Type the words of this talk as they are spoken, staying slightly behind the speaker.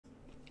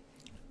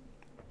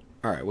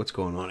Alright, what's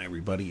going on,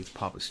 everybody? It's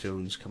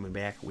PapaStones coming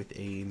back with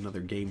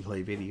another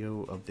gameplay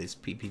video of this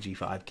PPG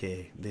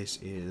 5K. This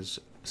is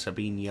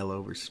Sabine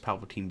Yellow versus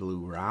Palpatine Blue,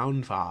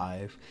 round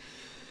 5.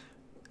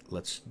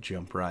 Let's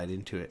jump right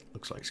into it.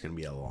 Looks like it's going to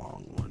be a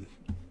long one.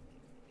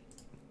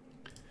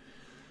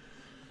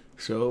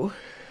 So,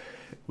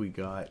 we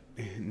got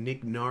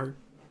Nick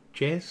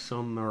Narches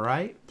on the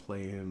right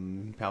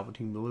playing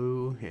Palpatine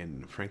Blue,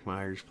 and Frank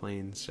Myers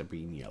playing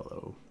Sabine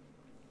Yellow.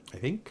 I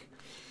think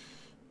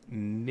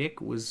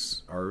Nick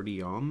was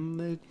already on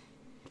the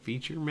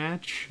feature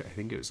match. I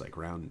think it was like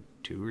round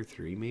 2 or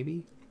 3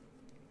 maybe.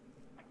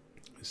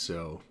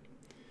 So,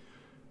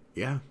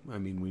 yeah, I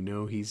mean, we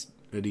know he's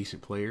a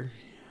decent player.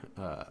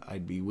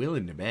 I'd be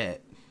willing to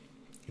bet,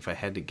 if I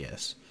had to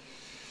guess,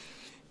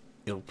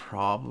 it'll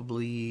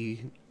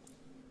probably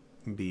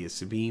be a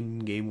Sabine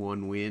game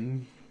 1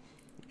 win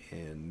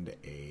and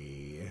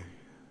a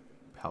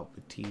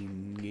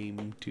Palpatine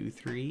game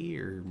 2-3,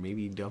 or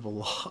maybe double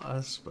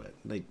loss, but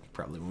they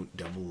probably won't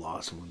double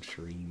loss on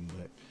stream.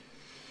 But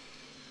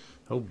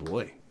oh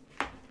boy,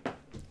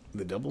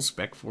 the double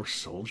Spec Force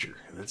Soldier,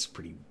 that's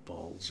pretty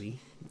ballsy.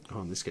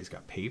 Oh, and this guy's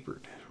got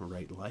papered,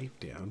 write life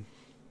down.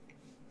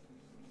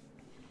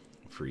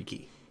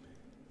 Freaky.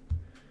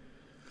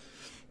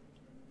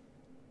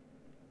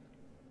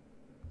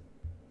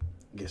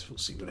 Guess we'll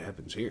see what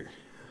happens here.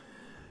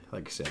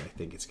 Like I said, I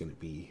think it's gonna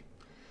be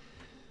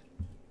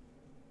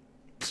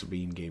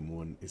Sabine game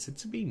 1. Is it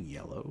Sabine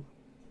Yellow?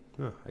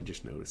 Oh, I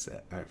just noticed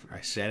that.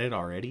 I said it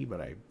already, but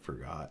I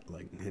forgot.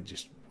 Like, it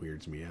just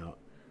weirds me out.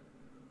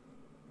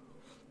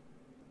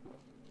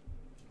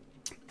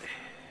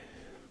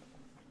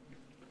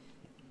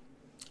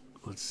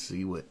 Let's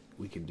see what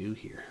we can do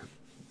here.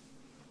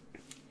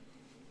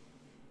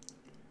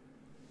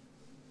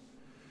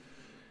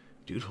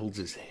 Dude holds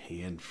his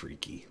hand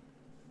freaky.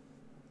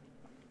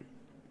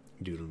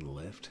 Dude on the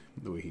left,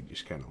 the way he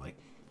just kind of like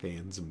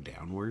fans him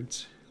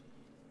downwards.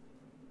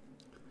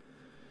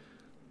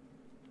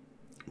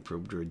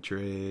 Probe droid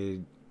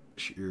trade,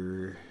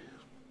 sure.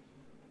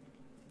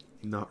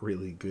 Not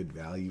really good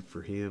value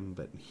for him,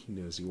 but he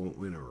knows he won't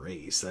win a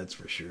race, that's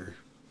for sure.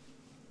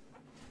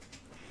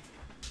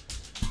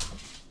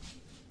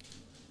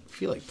 I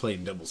feel like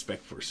playing double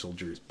Spec Force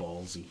Soldier is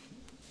ballsy.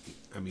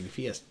 I mean, if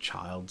he has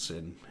Child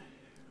Sin,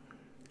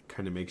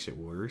 kind of makes it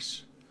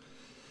worse.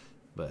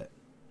 But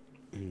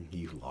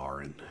you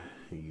Lauren,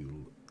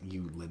 you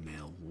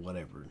Linnell,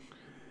 whatever.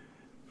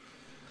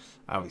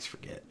 I always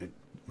forget.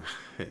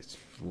 It's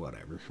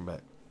whatever,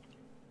 but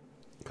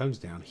it comes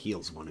down,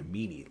 heals one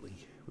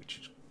immediately, which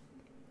is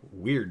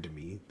weird to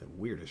me. The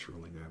weirdest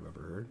ruling I've ever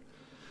heard.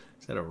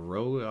 Is that a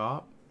rogue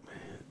op?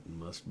 It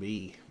must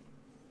be.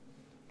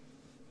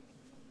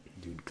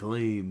 Dude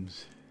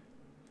claims.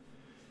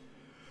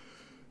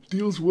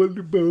 Deals 1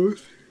 to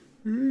both.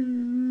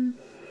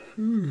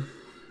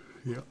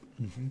 Yep.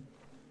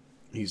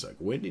 He's like,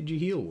 when did you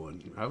heal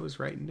 1? I was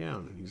writing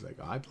down. And he's like,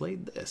 I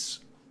played this.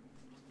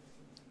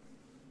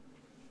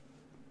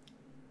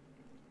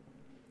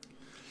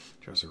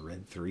 Draws a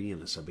red 3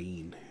 and a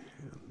Sabine.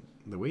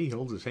 And the way he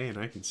holds his hand,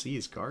 I can see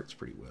his cards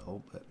pretty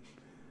well, but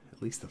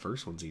at least the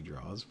first ones he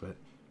draws, but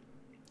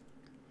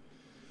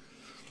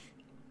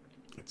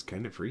it's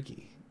kind of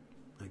freaky.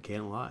 I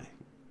can't lie.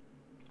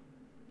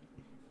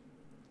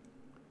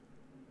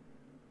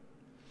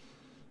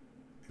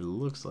 It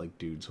looks like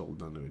dude's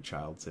holding onto a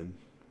Child Sin.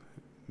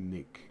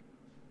 Nick.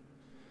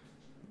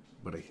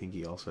 But I think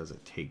he also has a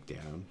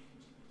takedown.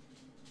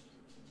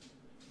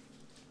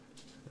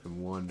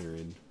 I'm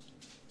wondering.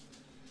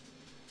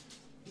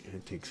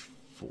 It takes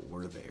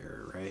 4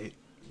 there, right?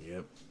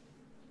 Yep.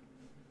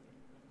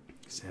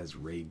 This has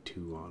Raid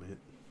 2 on it.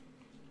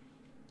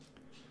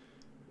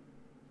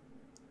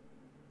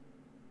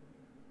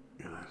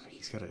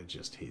 He's got to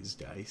adjust his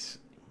dice.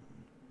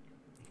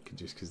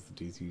 Just because the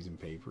dude's using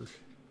paper.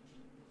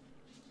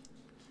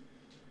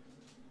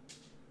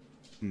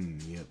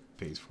 Yep.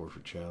 Pays 4 for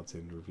Child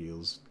Sin.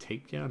 Reveals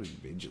Takedown and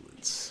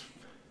Vigilance.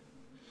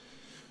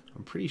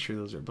 I'm pretty sure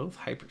those are both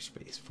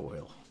hyperspace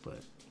foil,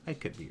 but I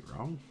could be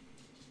wrong.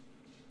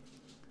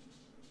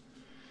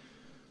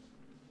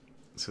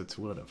 So it's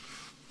what, a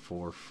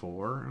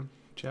 4/4 on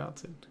Child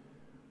Sin?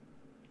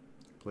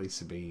 Play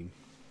Sabine.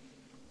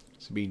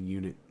 Sabine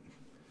unit.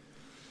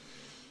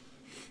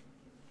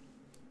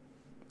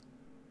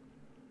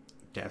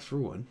 Taps for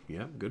 1.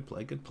 Yeah, good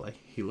play, good play.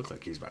 He looked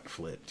like he's about to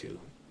flip too.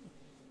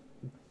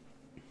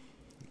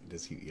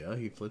 Does he? Yeah,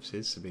 he flips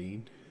his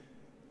Sabine.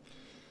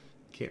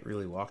 Can't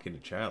really walk into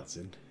Child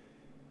Sin.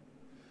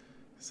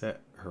 Is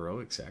that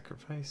Heroic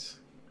Sacrifice?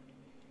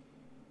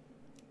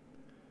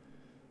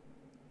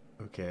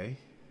 Okay.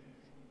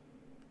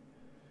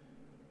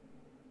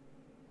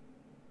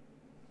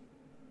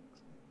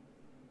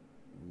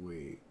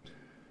 Wait.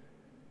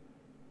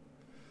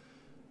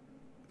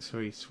 So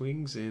he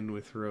swings in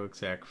with Heroic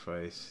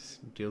Sacrifice,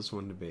 deals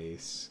 1 to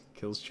base,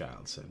 kills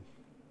Child Sin.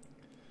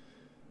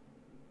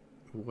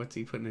 What's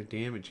he putting a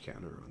damage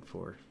counter on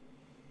for?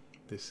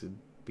 This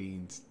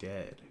Sabine's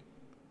dead.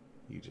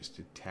 You just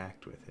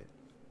attacked with it.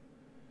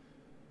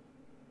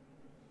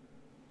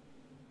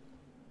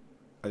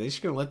 Are they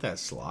just gonna let that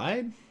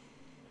slide?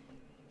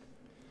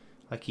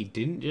 Like he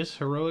didn't just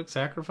heroic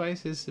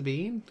sacrifice his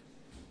Sabine?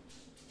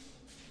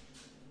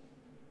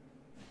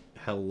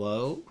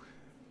 Hello?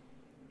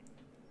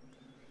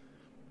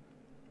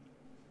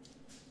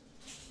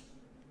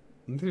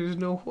 There's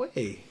no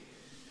way.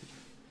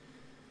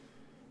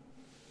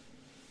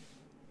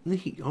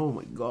 Oh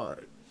my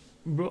god.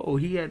 Bro,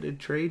 he had to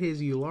trade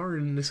his Yularen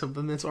into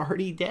something that's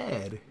already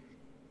dead.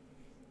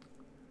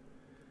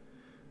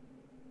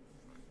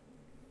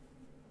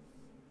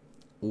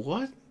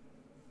 What?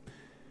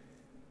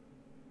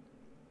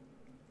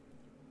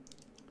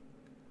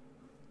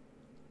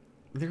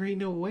 There ain't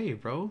no way,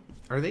 bro.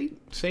 Are they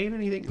saying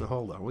anything?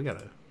 Hold on, we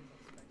gotta...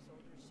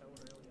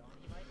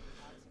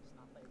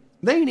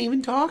 They ain't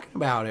even talking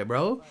about it,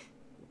 bro.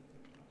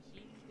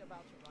 He's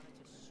about to run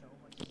into so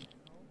much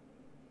Sentinel,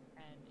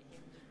 and him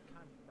just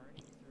kind of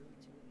burning through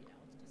two of the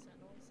outs to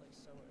Sentinels, like,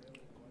 so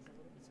early was a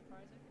little bit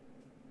surprising.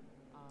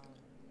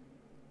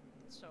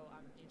 So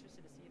I'm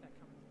interested to see if that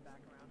comes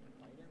back around to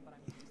bite him, but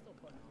I mean, he's still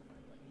putting on,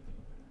 like, what, 18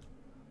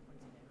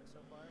 damage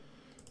so far?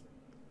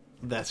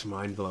 That's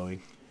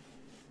mind-blowing.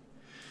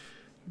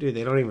 Dude,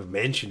 they don't even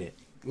mention it.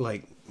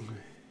 Like...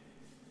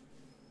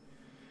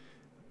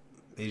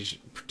 They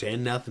just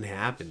pretend nothing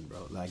happened,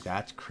 bro. Like,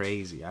 that's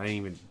crazy. I didn't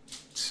even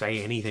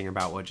say anything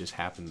about what just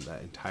happened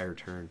that entire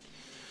turn.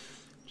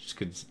 Just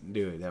could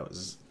do it. That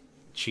was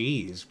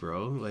cheese,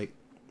 bro. Like,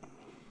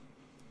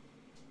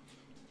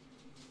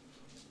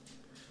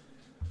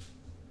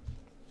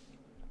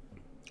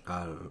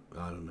 I don't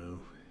know.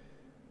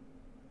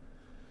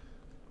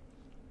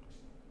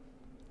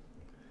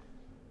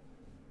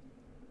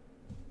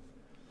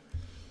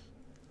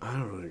 I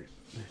don't know.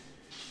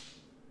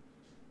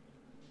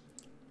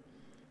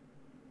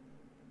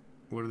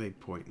 What are they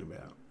pointing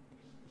about?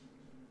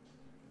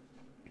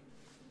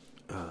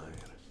 So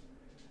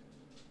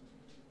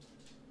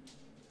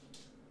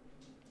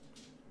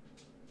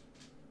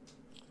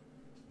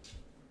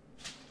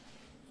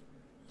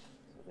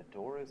the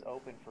door is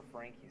open for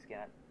Frank. He's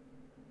got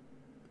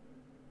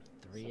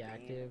 3 Sabine,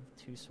 active,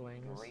 2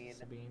 swings. Green.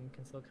 Sabine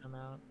can still come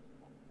out.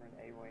 an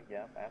A-wing.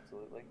 Yeah,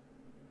 absolutely.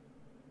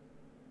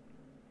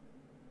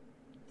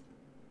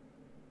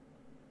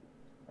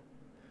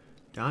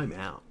 Time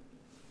out.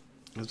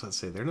 I was about to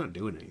say, they're not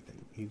doing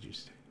anything. He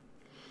just...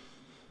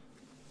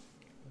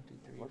 1, 2,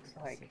 3, Looks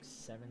 4, like- 6,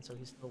 7, so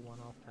he's still 1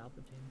 off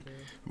Palpatine too.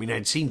 I mean,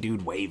 I'd seen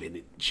dude waving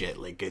and shit,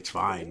 like, it's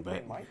fine,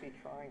 but... They might be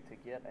trying to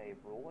get a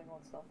ruling on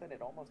something.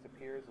 It almost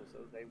appears as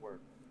though they were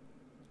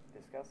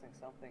discussing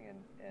something,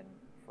 and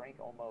Frank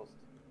almost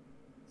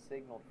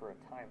signaled for a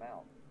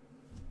timeout.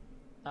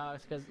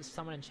 It's because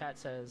someone in chat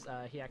says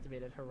he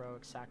activated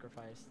Heroic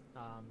Sacrifice,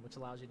 which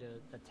allows you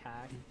to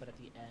attack, but at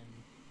the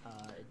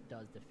end, it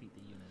does defeat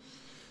the unit.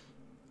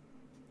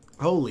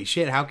 Holy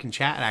shit, how can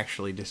chat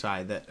actually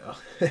decide that?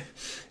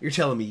 You're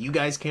telling me you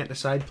guys can't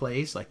decide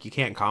plays? Like, you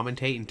can't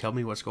commentate and tell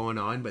me what's going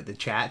on, but the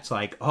chat's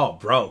like, oh,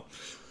 bro,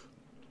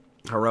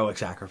 Heroic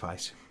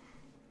Sacrifice.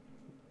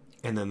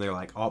 And then they're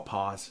like, oh,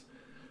 pause.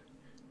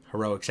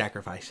 Heroic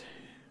Sacrifice.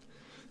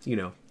 You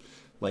know,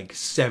 like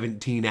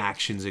 17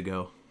 actions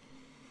ago.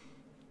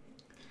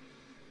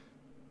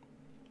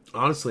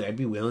 Honestly, I'd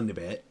be willing to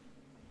bet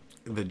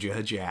the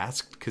judge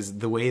asked, because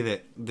the way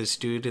that this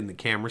dude in the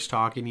camera's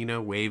talking, you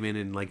know, waving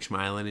and like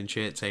smiling and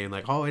shit, saying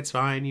like, oh, it's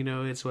fine, you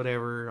know, it's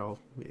whatever, oh,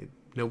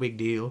 no big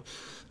deal.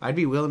 I'd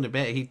be willing to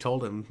bet he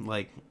told him,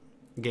 like,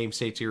 game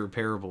state's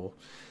irreparable,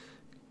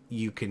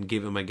 you can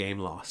give him a game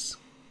loss,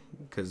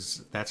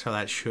 because that's how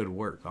that should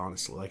work,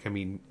 honestly. Like, I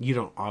mean, you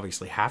don't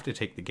obviously have to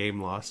take the game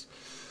loss,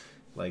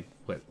 like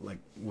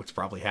what's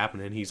probably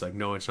happening. He's like,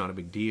 no, it's not a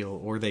big deal.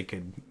 Or they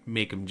could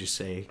make him just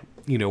say,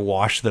 you know,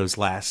 wash those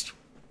last,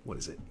 what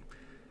is it,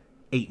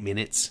 8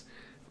 minutes,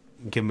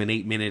 give him an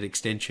 8-minute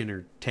extension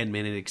or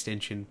 10-minute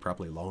extension,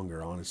 probably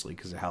longer, honestly,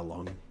 because of how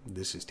long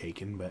this is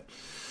taking. But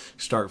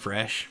start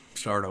fresh,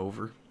 start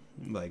over.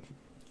 Like,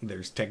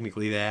 there's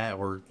technically that,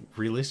 or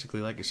realistically,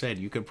 like I said,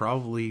 you could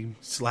probably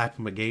slap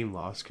him a game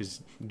loss,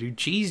 because dude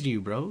cheesed you,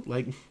 bro.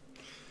 Like,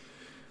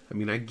 I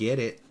mean, I get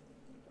it,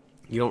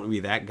 you don't want to be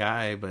that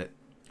guy, but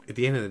at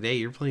the end of the day,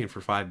 you're playing for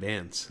 5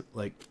 bands.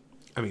 Like,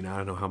 I mean, I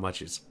don't know how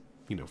much it's,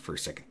 you know,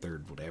 first, second,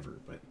 third, whatever,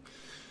 but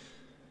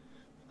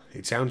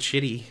it sounds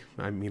shitty.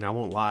 I mean, I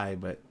won't lie,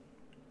 but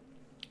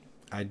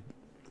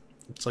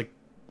it's like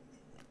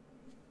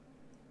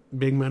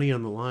big money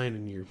on the line,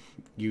 and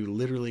you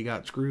literally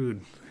got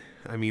screwed.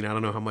 I mean, I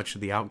don't know how much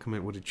of the outcome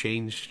it would have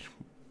changed,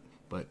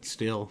 but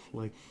still,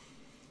 like,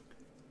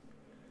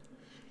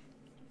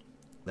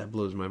 that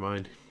blows my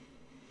mind.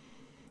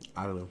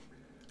 I don't know.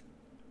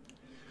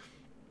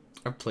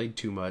 I've played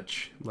too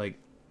much. Like,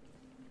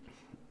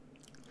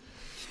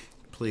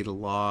 played a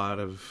lot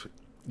of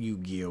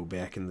Yu-Gi-Oh!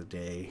 Back in the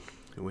day.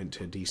 I went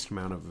to a decent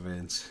amount of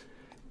events,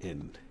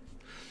 and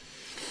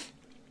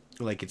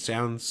like, it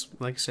sounds,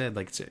 like I said,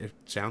 like, it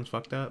sounds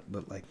fucked up,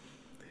 but like,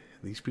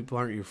 these people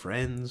aren't your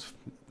friends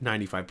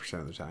 95%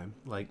 of the time.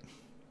 Like,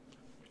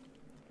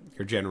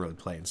 you're generally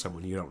playing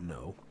someone you don't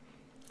know.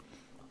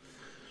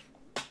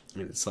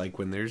 And it's like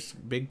when there's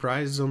big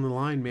prizes on the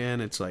line, man,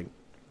 it's like,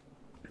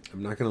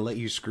 I'm not going to let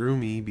you screw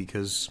me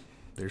because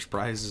there's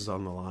prizes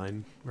on the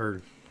line.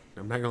 Or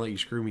I'm not going to let you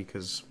screw me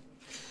because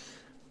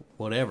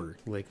whatever.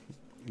 Like,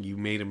 you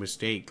made a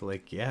mistake.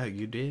 Like, yeah,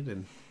 you did.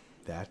 And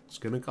that's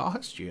going to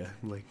cost you.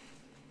 Like,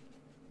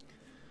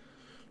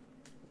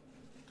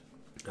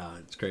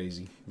 it's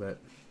crazy. But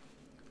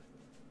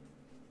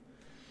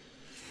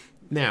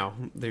now,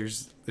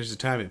 there's a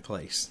time and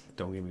place.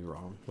 Don't get me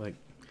wrong. Like,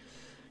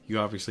 you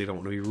obviously don't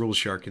want to be rule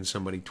sharking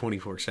somebody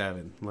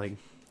 24/7. Like,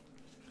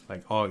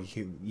 oh,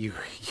 you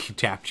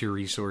tapped your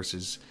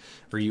resources,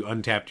 or you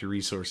untapped your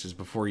resources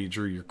before you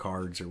drew your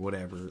cards or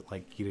whatever.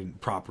 Like, you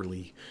didn't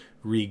properly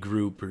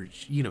regroup or,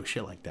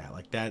 shit like that.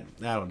 Like,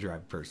 that'll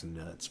drive a person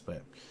nuts.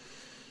 But,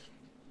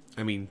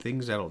 I mean,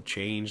 things that'll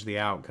change the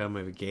outcome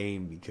of a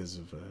game because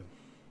of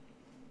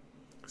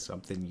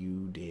something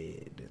you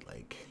did.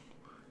 Like,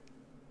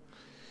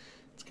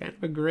 it's kind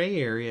of a gray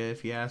area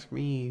if you ask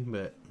me,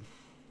 but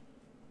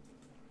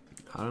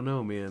I don't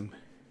know, man.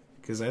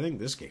 Because I think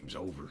this game's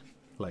over.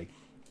 Like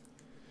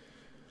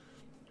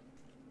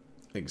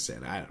I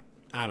said,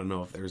 I don't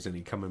know if there's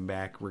any coming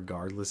back,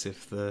 regardless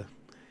if the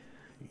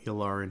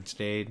Yularen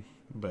stayed,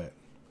 but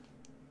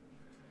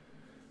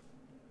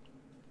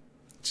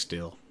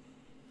still,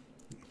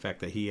 the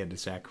fact that he had to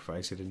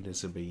sacrifice it into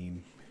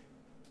Sabine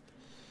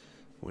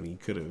when he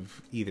could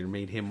have either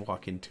made him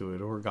walk into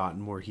it or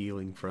gotten more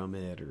healing from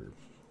it or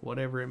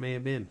whatever it may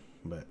have been,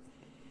 but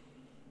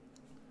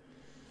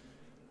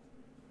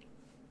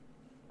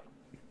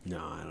no,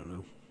 I don't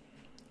know.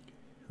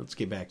 Let's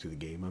get back to the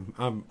game.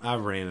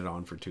 I've ran it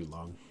on for too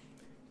long.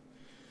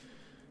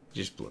 It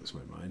just blows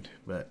my mind.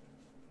 But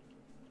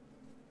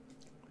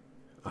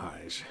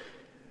I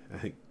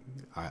think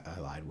I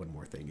lied. One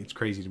more thing. It's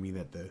crazy to me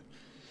that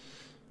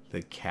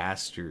the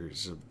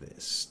casters of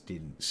this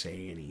didn't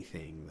say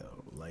anything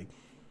though. Like,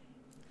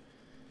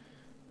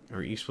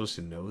 aren't you supposed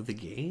to know the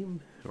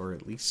game, or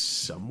at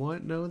least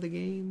somewhat know the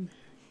game?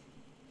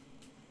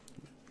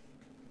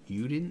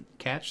 You didn't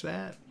catch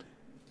that?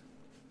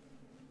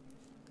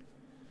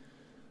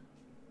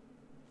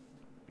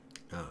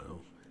 I don't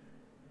know.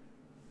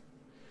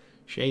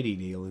 Shady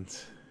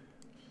dealings.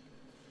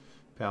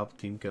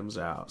 Palpatine comes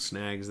out,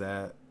 snags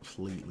that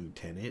fleet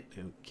lieutenant.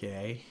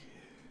 Okay.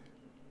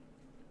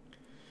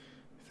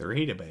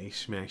 3 to base,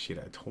 smacks you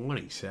to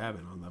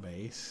 27 on the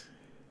base.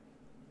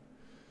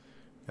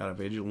 Got a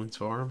vigilance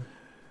for him.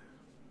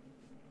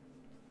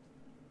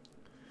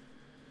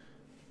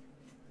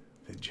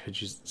 The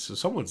judges, so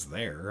someone's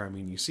there. I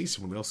mean, you see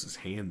someone else's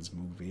hands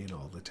move in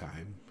all the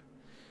time.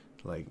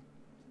 Like,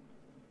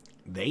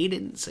 they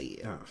didn't see.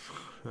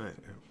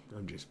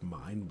 I'm just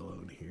mind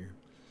blown here.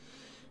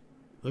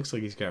 Looks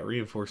like he's got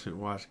reinforcement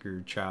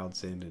Wasker, Child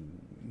Send, and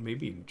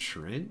maybe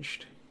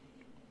entrenched.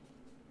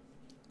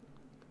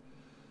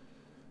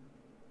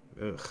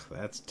 Ugh,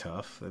 that's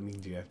tough. That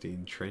means you have to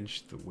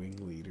entrench the wing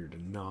leader to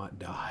not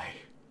die.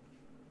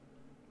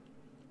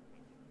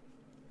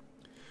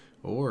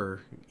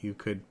 Or you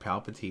could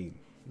Palpatine.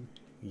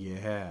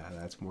 Yeah,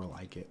 that's more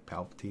like it.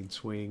 Palpatine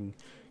swing,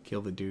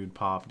 kill the dude,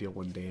 pop, deal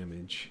 1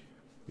 damage.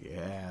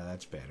 Yeah,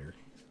 that's better.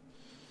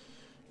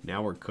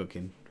 Now we're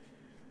cooking.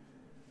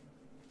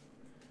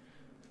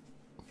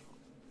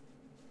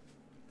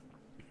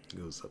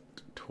 Goes up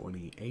to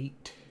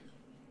 28.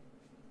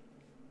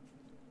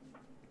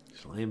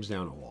 Slams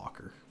down a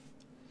walker.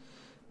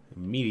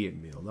 Immediate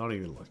meal. Don't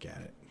even look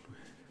at it.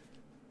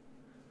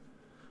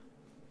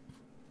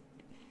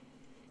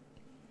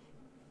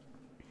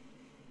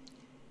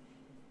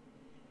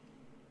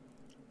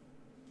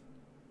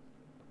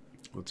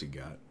 What's he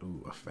got?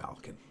 Ooh, a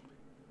falcon.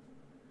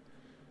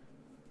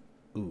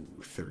 Ooh,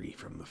 3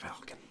 from the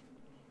falcon.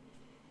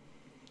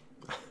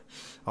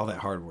 All that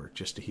hard work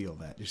just to heal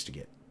that, just to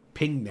get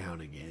pinged down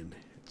again.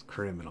 It's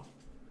criminal.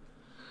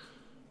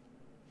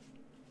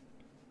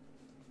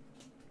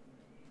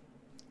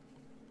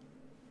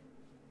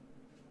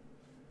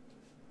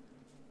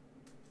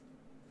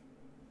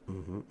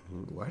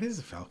 Why does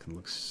the falcon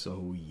look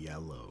so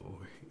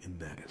yellow in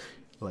that?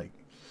 Like,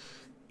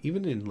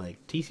 even in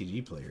like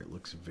TCG Player, it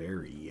looks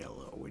very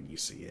yellow when you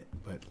see it,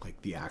 but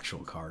like the actual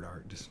card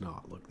art does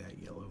not look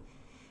that yellow.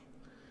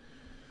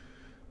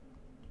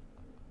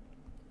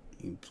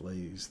 He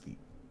plays the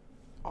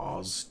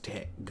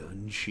Oztec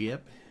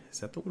gunship. Is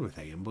that the one with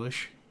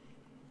ambush?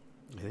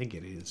 I think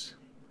it is.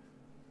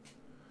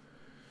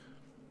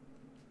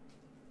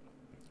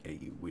 Yeah,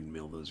 you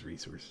windmill those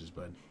resources,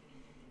 bud.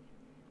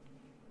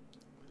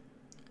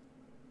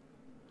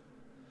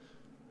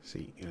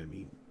 See, I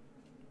mean,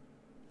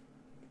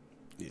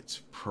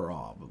 it's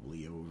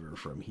probably over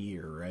from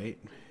here, right?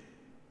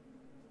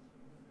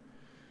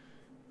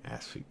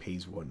 Asphy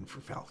pays 1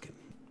 for Falcon.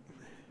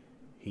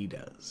 He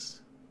does.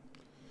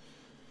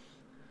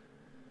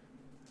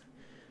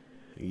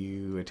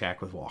 You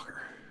attack with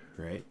Walker,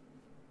 right?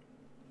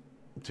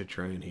 To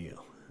try and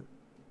heal.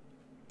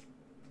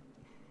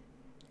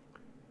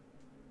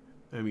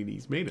 I mean,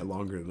 he's made it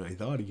longer than I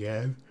thought he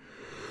had.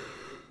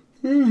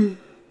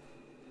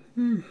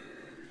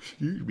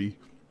 Excuse me.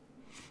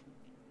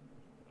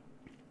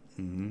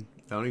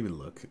 Don't even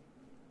look.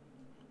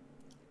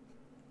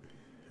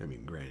 I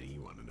mean, granted,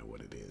 you want to know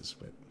what it is,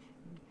 but...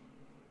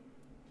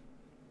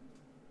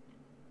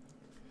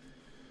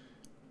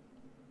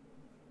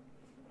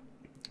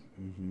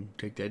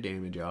 Take that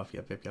damage off.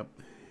 Yep.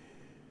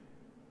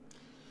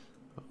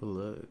 Oh,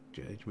 look.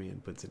 Judge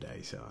Man puts a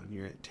dice on.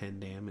 You're at 10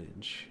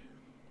 damage.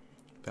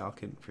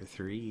 Falcon for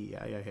 3.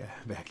 Yeah.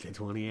 Back to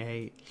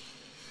 28.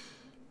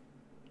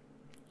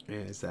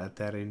 Is that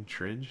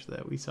entrench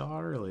that we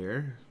saw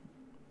earlier?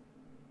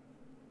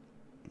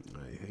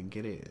 I think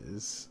it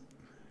is.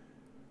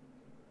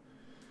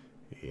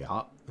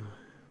 Yup.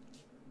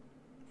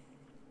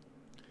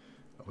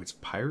 Oh, it's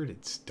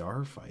Pirated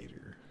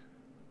Starfighter.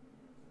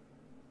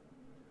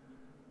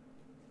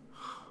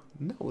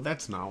 No,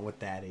 that's not what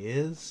that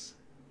is.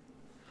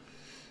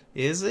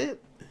 Is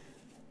it?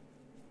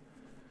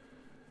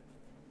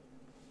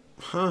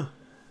 Huh.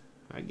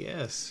 I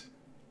guess.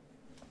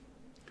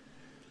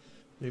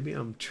 Maybe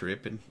I'm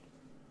tripping.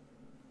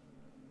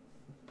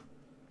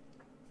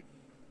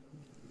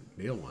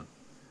 Real one.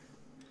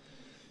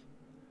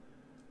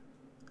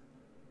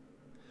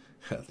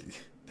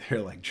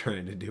 They're like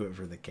trying to do it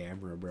for the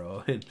camera,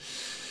 bro. And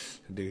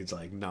the dude's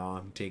like, nah,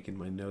 I'm taking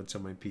my notes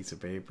on my piece of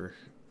paper.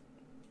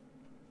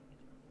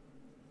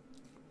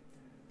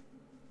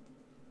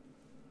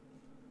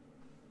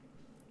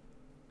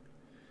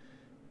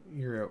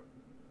 You're at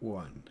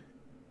 1.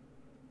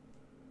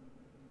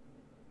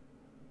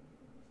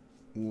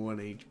 1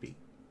 HP.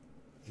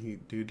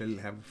 Dude doesn't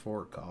have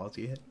 4 calls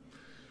yet.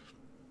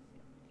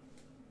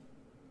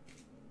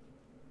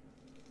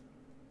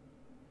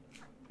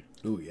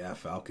 Ooh, yeah,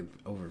 Falcon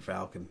over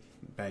Falcon.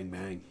 Bang,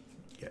 bang.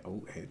 Yeah,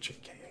 oh,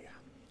 handshake. Yeah.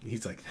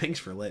 He's like, thanks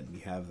for letting me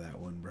have that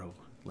one, bro.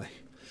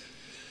 Like,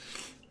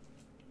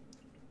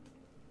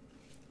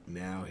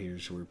 now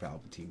here's where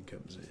Palpatine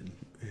comes in.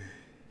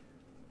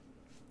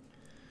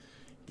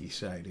 You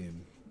side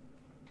in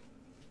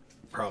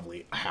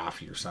probably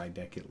half your side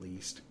deck at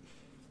least.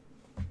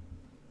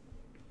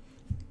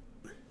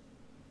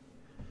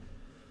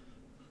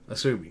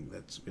 Assuming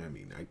that's, I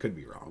mean, I could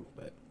be wrong,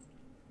 but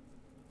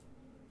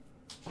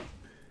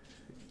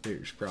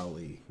there's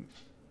probably,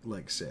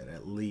 like I said,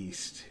 at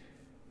least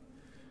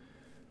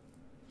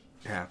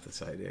half the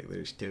side deck.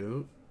 There's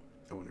 2.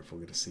 I wonder if we're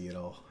going to see it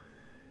all.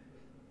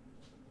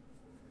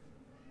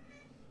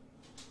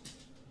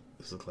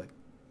 This looks like...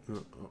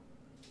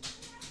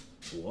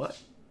 What?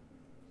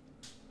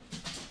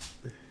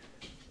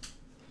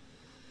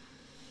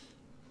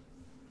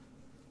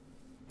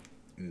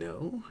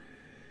 No.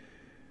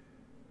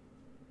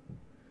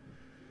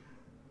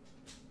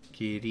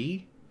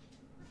 Kitty.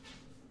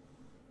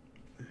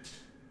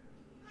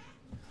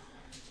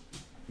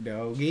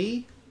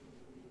 Doggy.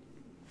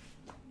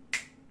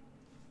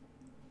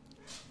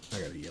 I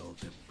gotta yell at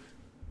them.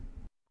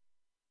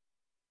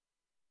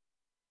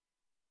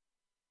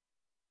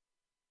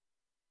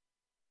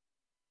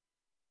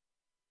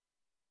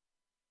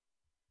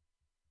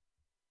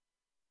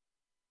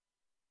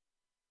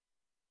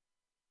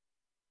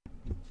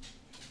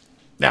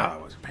 No, I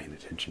wasn't paying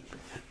attention.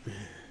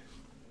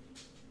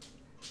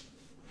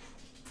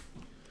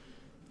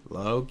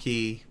 Low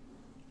key.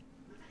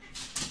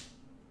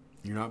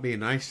 You're not being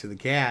nice to the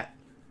cat.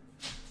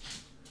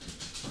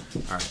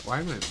 Alright, why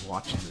am I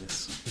watching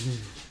this?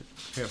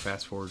 I gotta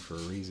fast forward for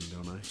a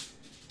reason, don't I?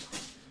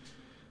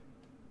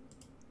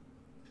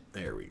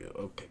 There we go.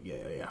 Okay,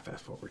 yeah,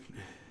 fast forward.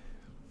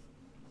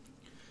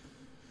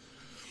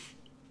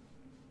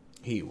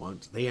 He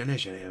wants the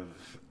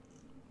initiative.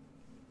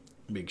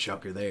 Big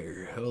shocker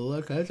there. Oh,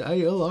 look, that's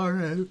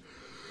ALR.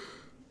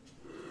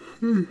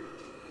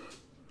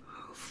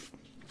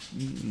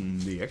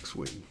 The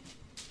X-Wing.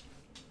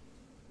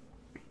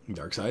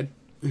 Dark side.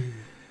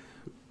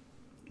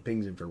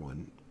 Pings in for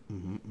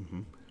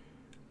 1.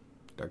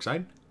 Dark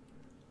side.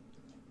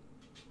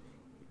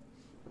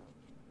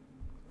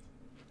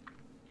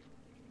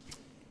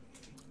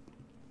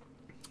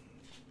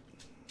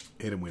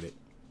 Hit him with it.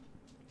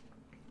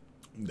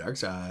 Dark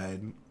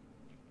side.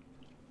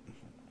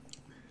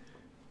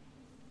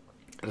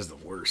 That is the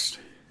worst.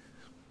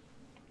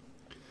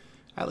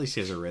 At least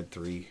he has a red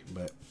 3,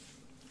 but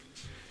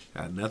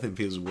nothing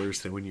feels worse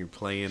than when you're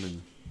playing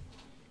and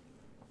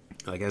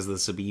like as the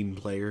Sabine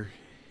player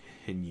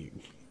and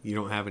you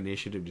don't have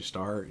initiative to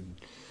start and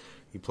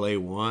you play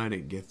 1,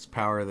 it gets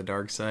power of the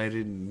dark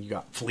sided and you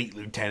got fleet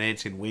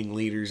lieutenants and wing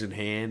leaders in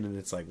hand and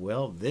it's like,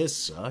 well, this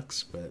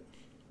sucks, but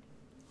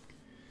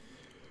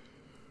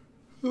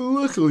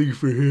luckily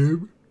for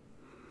him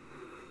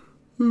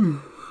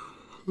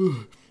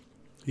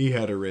he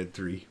had a red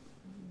 3.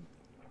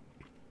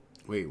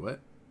 Wait, what?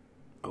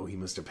 Oh, he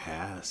must have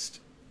passed.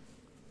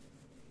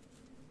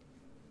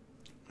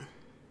 I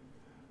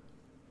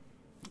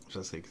was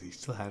just saying, because he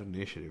still had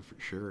initiative for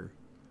sure.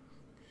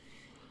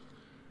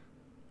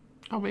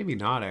 Oh, maybe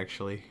not,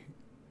 actually.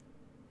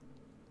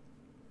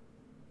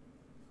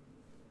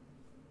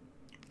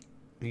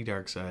 He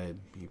dark side,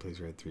 he plays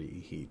red 3,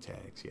 he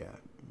attacks, yeah.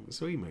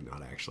 So he might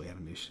not actually have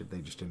initiative,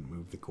 they just didn't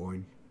move the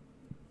coin.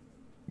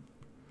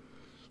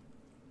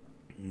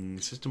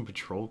 System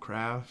patrol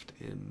craft,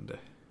 and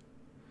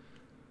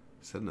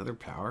is that another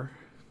power?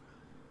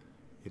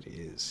 It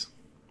is.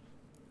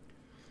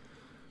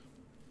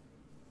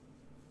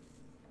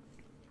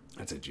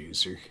 That's a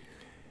juicer.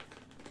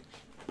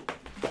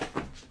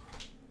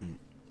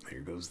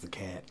 There goes the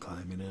cat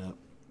climbing up.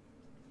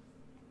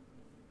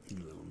 You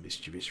little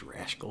mischievous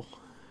rascal.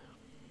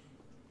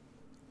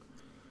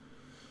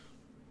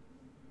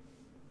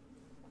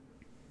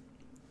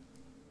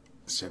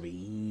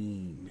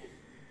 Sabine.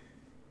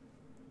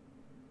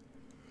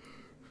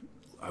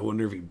 I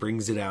wonder if he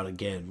brings it out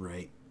again,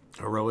 right?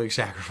 Heroic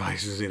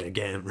sacrifices it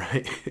again,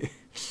 right?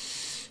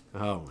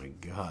 Oh my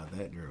god,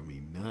 that drove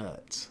me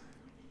nuts.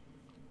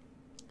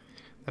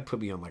 That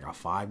put me on like a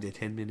 5 to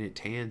 10 minute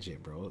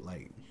tangent, bro.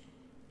 Like,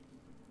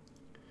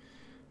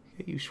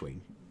 yeah, you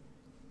swing.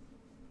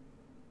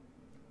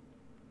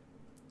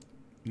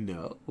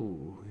 No.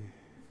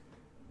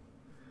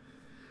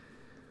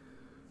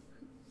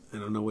 I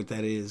don't know what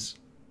that is.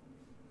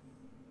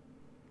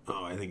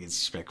 Oh, I think it's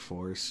Spec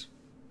Force.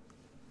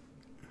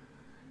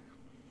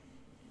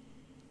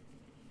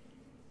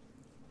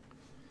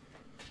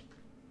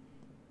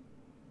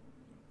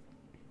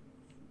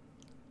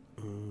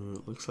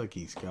 It looks like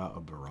he's got a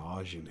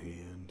barrage in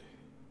hand.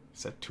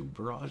 Is that 2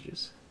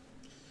 barrages?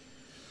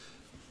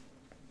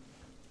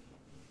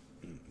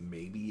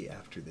 Maybe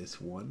after this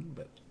one,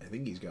 but I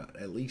think he's got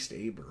at least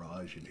a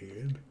barrage in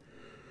hand.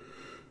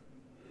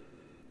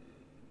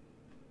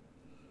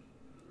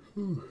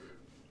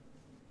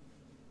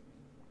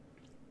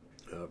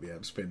 Oh yeah,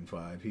 spin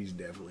 5. He's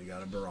definitely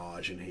got a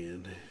barrage in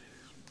hand.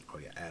 Oh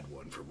yeah, add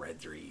 1 for red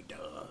 3,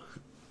 duh.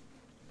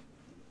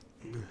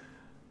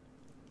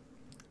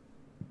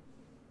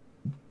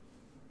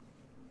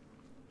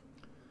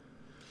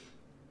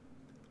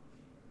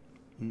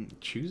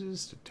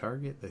 Chooses to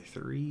target the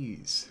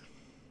 3s.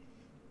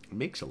 It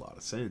makes a lot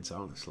of sense,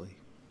 honestly.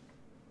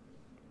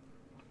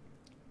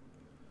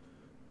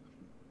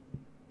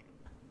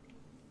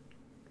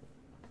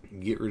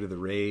 Get rid of the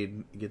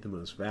raid, get the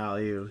most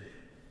value.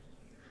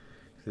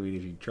 I mean,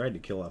 if you tried to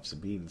kill off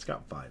Sabine, it's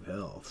got 5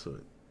 health, so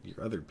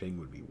your other ping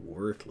would be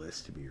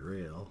worthless, to be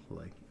real.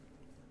 Like,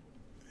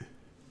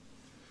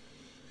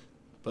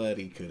 but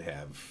he could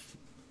have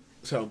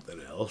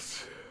something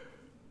else.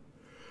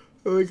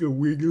 Like a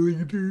wiggly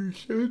or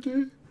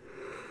something.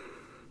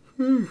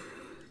 I'm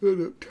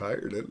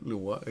tired. I don't know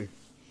why.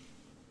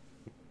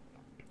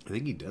 I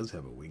think he does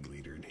have a wing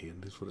leader in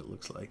hand, is what it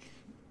looks like.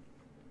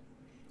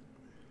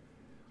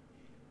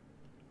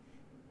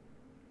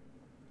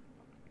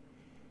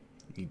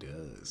 He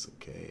does,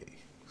 okay.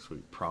 So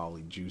he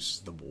probably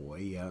juices the boy,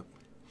 yep.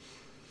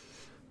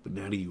 But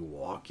now do you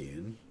walk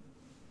in?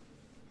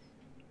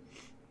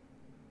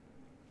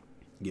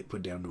 Get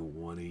put down to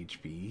 1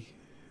 HP.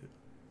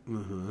 I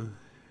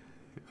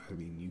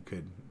mean, you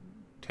could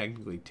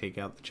technically take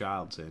out the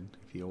child's end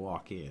if you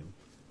walk in.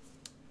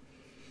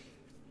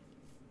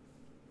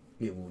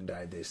 It won't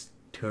die this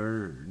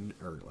turn,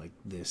 or like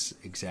this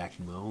exact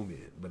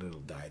moment, but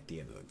it'll die at the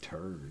end of the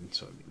turn,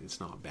 so I mean, it's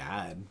not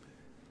bad.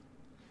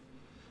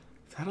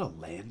 Is that a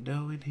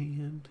Lando in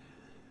hand?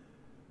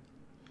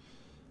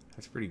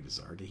 That's pretty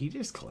bizarre. Did he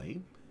just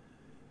claim?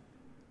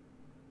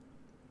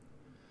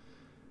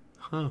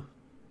 Huh.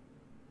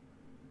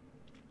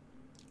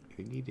 I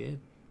think he did.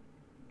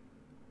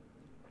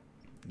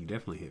 You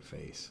definitely hit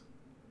face.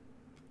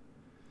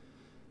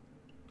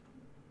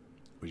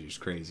 Which is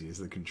crazy as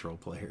the control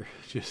player.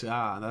 Just,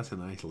 that's a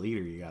nice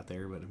leader you got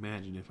there, but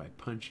imagine if I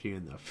punched you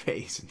in the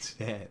face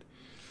instead.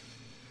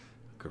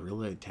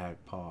 Gorilla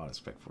attack pod,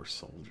 Spec Force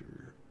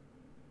soldier.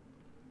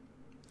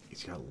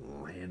 He's got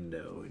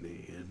Lando in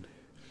hand.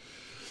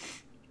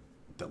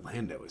 The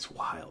Lando is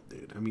wild,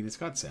 dude. I mean, it's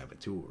got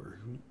Saboteur.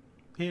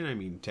 And I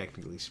mean,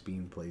 technically,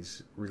 Sabine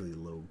plays really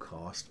low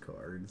cost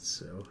cards,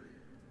 so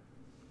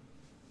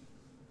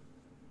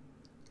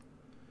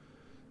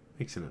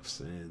makes enough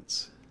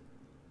sense.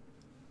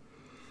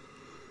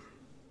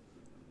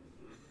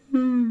 I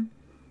don't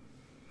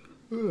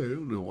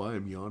know why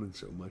I'm yawning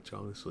so much,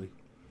 honestly.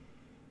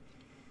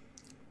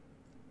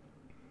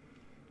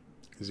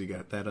 Because he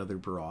got that other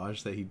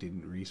barrage that he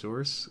didn't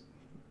resource.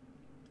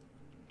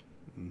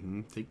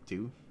 Take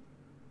 2.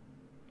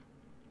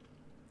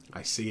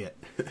 I see it.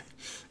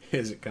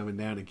 Is it coming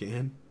down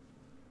again?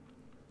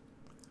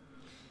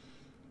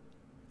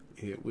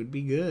 It would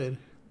be good.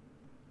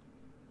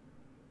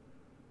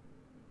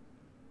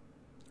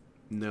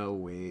 No,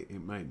 wait.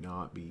 It might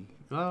not be.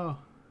 Oh.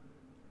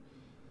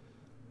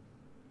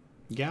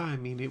 Yeah, I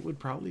mean, it would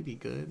probably be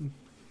good.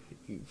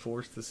 You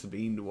force the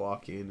Sabine to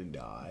walk in and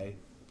die.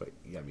 But,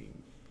 I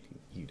mean,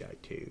 you die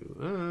too.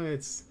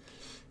 It's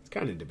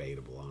kind of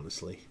debatable,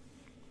 honestly.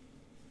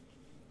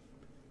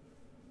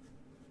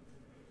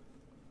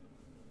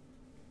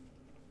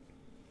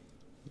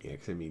 Yeah,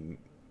 because, I mean,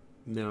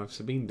 no, if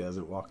Sabine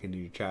doesn't walk into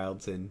your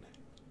child's, then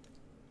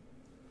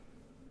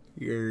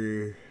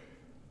you're...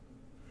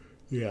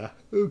 Yeah,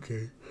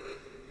 okay.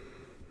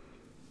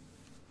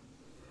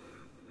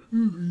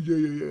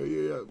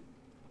 Yeah.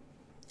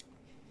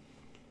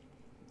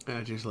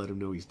 Just let him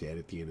know he's dead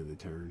at the end of the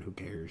turn. Who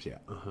cares? Yeah.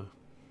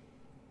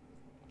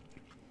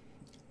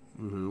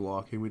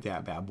 Walk in with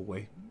that bad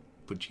boy.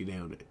 Put you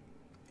down at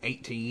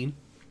 18.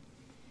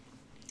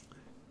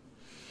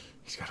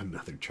 He's got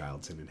another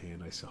Child's in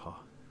hand, I saw.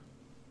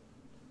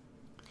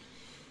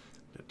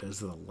 Now, does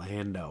the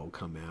Lando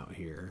come out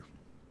here?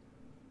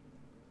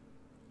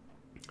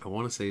 I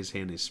want to say his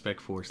hand is Spec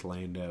Force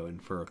Lando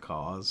and For a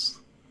Cause.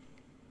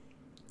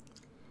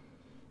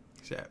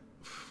 He's at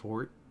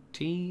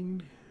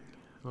 14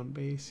 on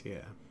base?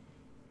 Yeah.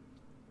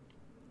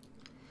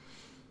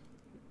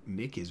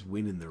 Nick is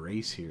winning the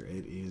race here.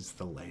 It is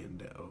the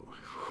Lando.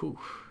 Whew.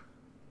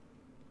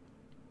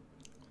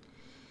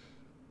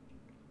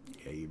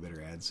 Yeah, you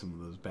better add some of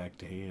those back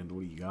to hand.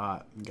 What do you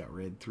got? You got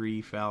Red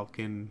 3,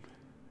 Falcon.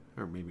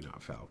 Or maybe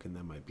not Falcon.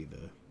 That might be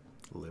the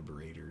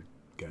Liberator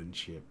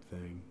gunship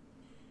thing.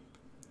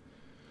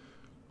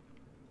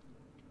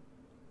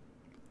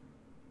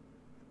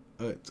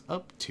 It's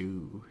up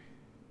 2.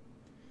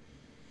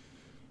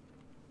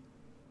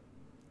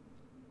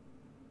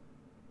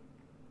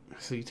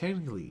 So you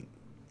technically...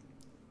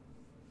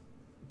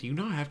 Do you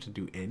not have to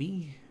do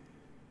any?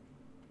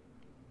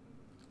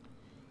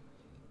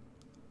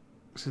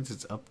 Since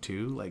it's up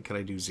 2, like, could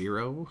I do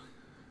 0?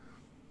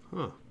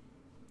 Huh.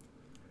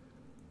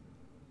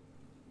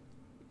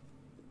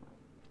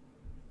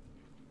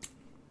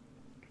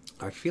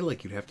 I feel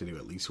like you'd have to do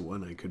at least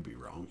 1. I could be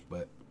wrong,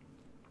 but...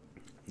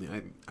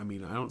 I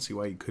mean, I don't see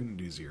why you couldn't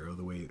do 0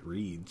 the way it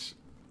reads.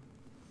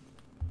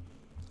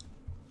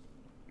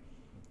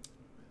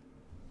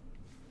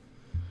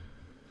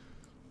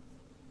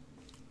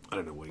 I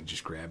don't know what he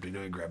just grabbed. I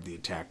know he grabbed the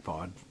attack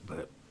pod,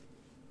 but...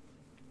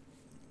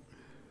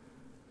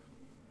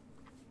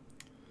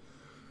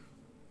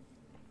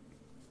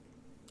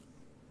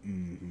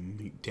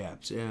 He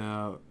taps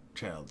out.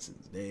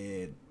 Charleston's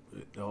dead.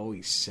 Oh,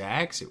 he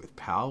sacks it with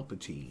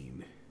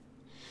Palpatine.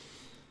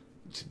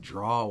 To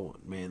draw one.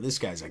 Man, this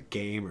guy's a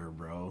gamer,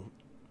 bro.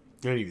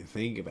 I don't even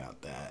think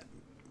about that.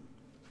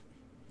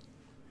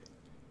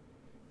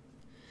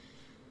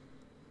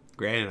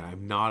 Granted,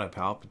 I'm not a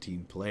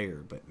Palpatine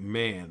player, but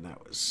man,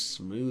 that was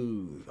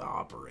smooth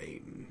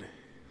operating.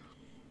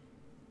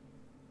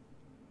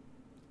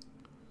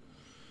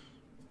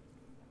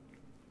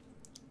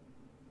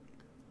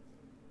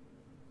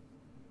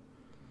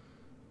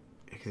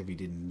 Because if he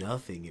did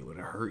nothing, it would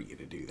have hurt you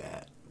to do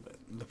that. But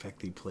the fact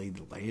that he played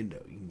the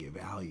Lando, you can get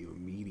value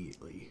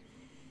immediately.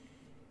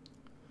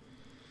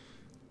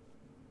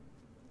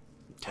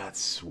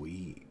 That's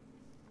sweet.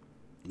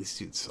 This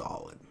dude's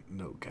solid.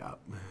 No cap.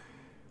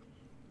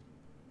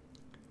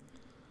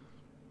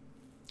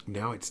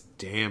 Now it's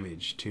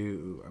damage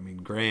too. I mean,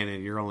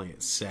 granted, you're only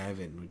at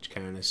 7, which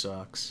kind of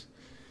sucks.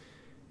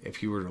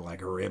 If you were to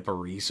like rip a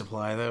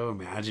resupply though,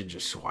 imagine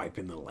just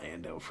swiping the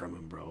Lando from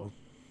him, bro.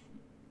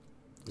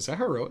 Is that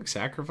heroic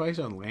sacrifice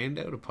on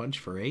Lando to punch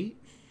for 8?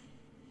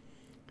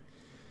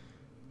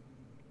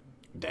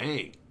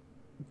 Dang.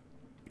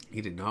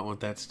 He did not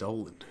want that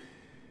stolen.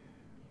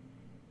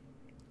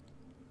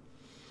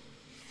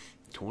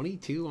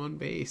 22 on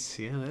base.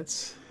 Yeah,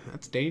 that's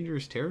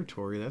dangerous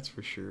territory, that's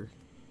for sure.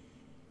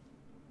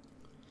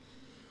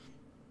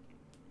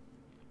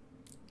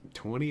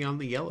 20 on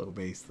the yellow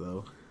base,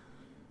 though.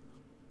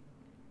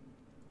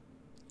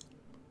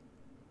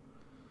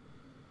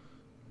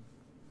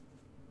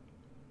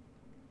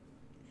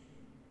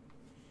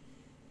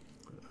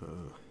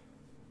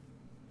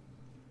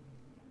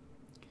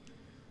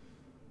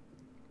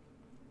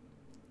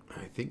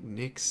 I think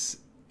Nick's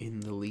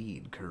in the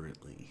lead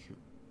currently.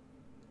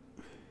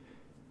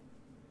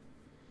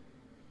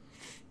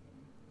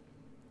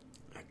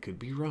 I could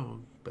be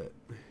wrong, but...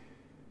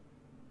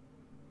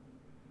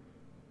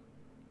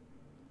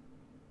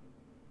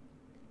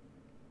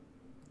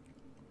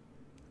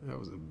 That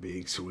was a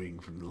big swing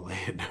from the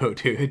Lando,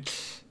 dude.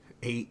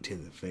 8 to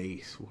the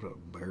face. What a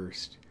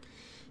burst.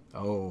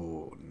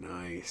 Oh,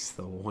 nice.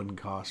 The 1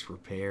 cost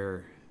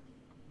repair.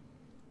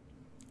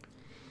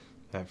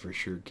 That for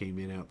sure came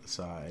in out the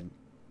side.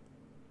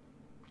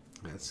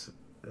 That's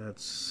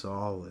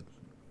solid.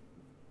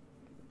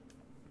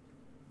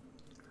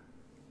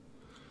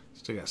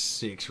 Still got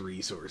 6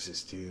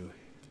 resources too.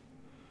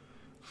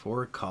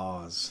 For a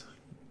cause.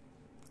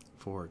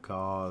 For a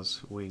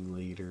cause. Wing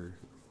leader.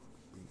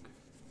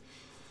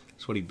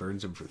 That's what he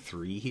burns him for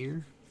 3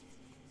 here.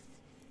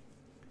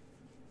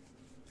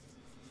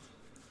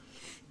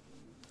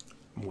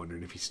 I'm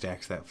wondering if he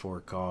stacks that for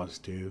a cause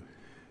too.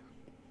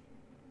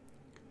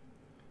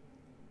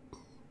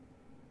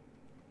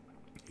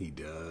 He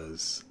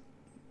does.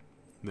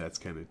 That's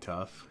kind of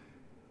tough.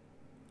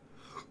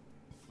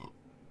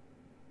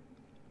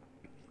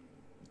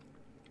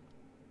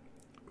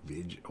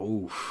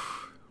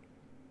 Oof.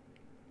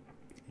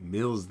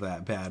 Mills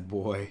that bad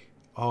boy.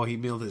 Oh, he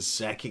milled his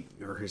second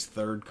or his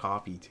 3rd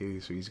copy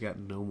too, so he's got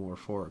no more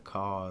for a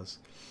cause.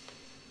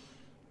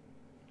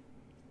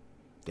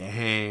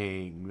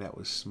 Dang, that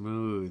was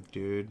smooth,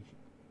 dude.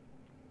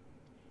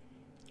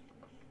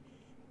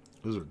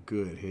 Those are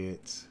good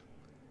hits.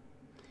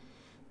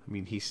 I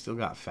mean, he's still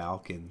got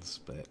Falcons,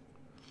 but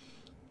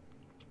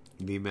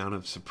The amount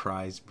of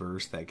surprise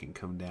burst that can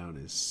come down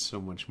is so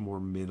much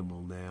more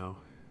minimal now.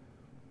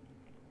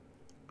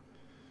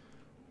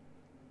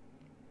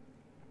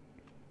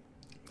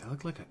 That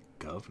looked like a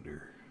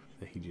governor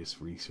that he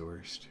just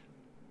resourced.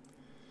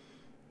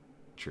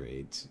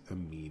 Trades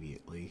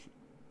immediately.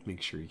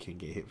 Make sure he can't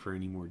get hit for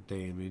any more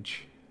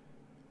damage.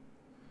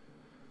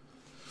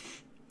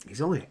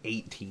 He's only at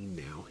 18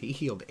 now. He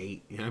healed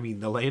 8. I mean,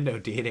 the Lando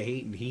did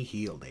 8 and he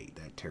healed 8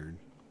 that turn.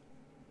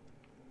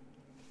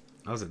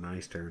 That was a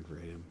nice turn for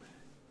him.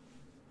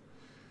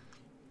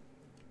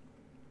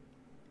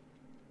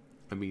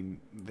 I mean,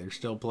 they're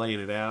still playing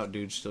it out.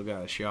 Dude's still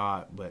got a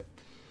shot, but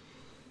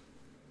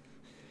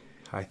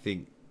I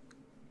think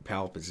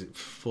Palp is in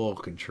full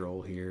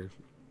control here.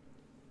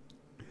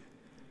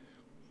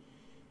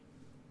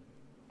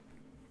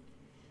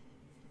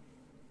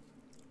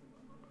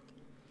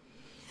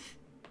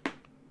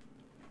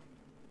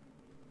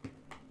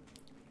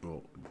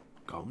 Oh,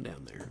 calm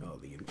down there. Oh,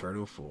 the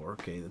Inferno 4.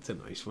 Okay, that's a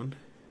nice one.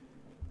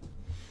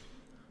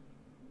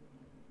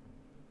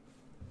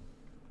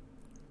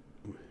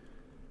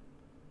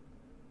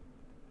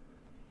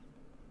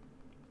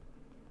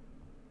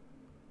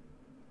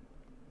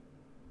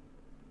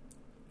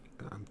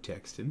 I'm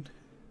texting.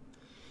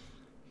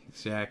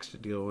 Sacks to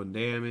deal 1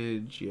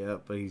 damage.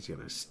 Yep, but he's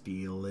gonna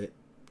steal it.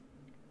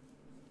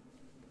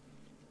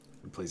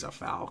 He plays a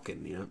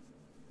Falcon, yep.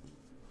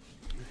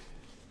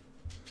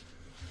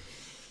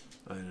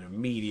 An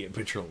immediate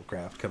patrol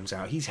craft comes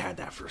out. He's had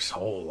that for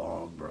so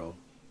long, bro.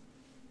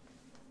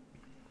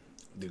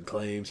 Dude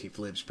claims, he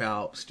flips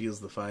Palp,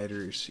 steals the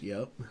fighters.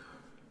 Yep.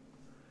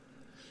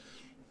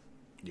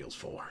 Deals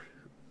 4.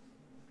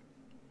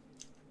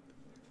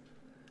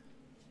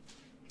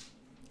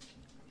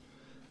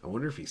 I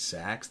wonder if he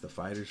sacks the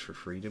fighters for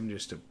freedom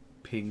just to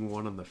ping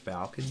one on the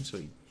Falcon so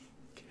he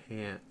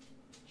can't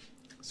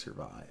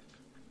survive.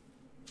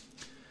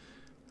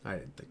 I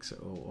didn't think so.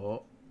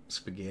 Oh,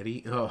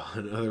 spaghetti. Oh,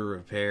 another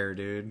repair,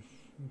 dude.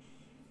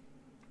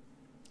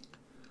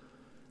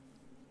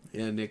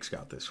 Yeah, Nick's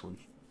got this one.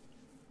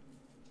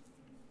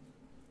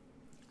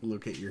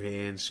 Look at your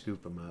hand,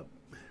 scoop him up.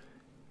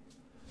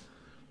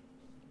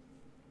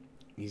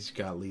 He's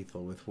got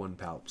lethal with 1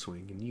 Palp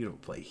swing, and you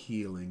don't play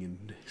healing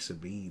in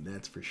Sabine,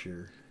 that's for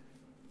sure.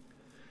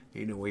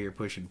 Ain't no way you're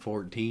pushing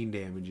 14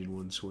 damage in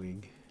 1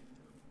 swing.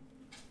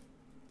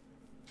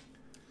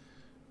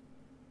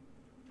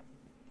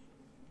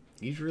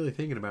 He's really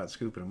thinking about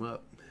scooping him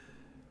up.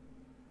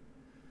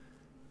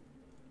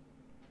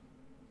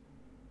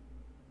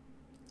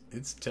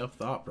 It's a tough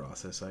thought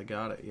process. I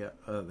got it. Yeah.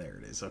 Oh, there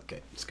it is.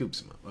 Okay.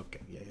 Scoops him up. Okay.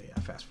 Yeah.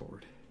 Fast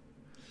forward.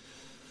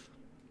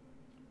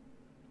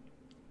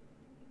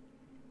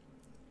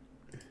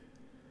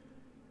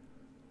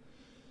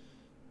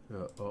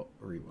 Oh,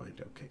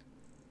 rewind. Okay.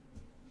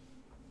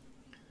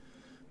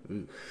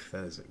 Ooh,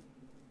 that is a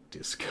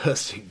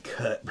disgusting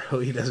cut, bro.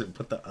 He doesn't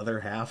put the other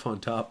half on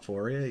top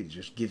for you. He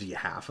just gives you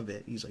half of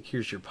it. He's like,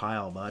 here's your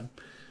pile, bud.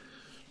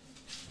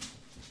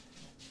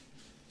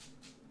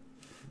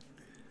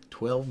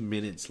 12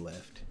 minutes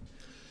left.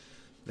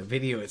 The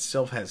video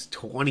itself has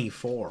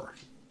 24.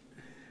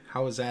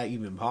 How is that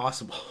even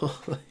possible?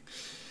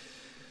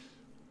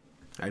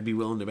 I'd be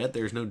willing to bet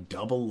there's no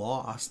double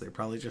loss. They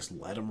probably just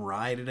let him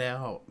ride it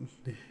out.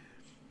 I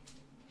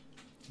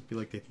feel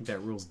like they think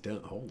that rule's done.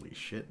 Holy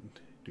shit.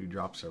 Dude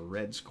drops a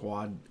red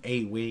squad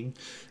A-wing.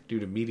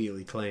 Dude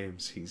immediately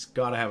claims he's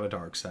got to have a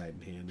dark side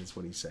in hand, is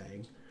what he's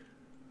saying.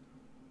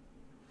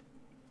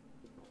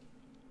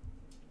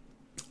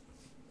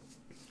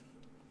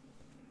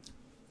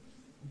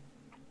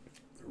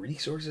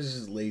 Resources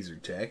his laser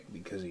tech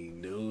because he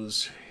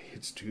knows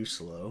it's too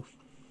slow.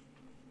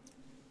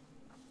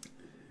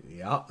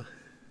 Yeah.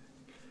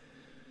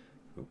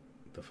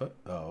 The fuck?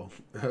 Oh,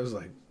 I was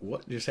like,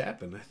 what just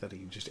happened? I thought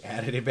he just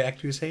added it back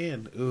to his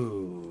hand.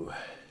 Ooh.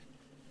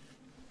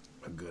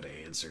 A good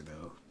answer,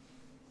 though.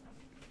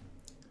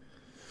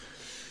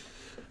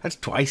 That's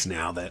twice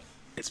now that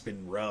it's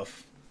been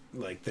rough.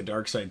 Like, the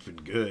dark side's been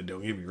good.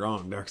 Don't get me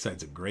wrong. Dark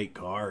side's a great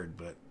card,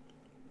 but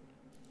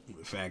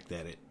the fact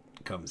that it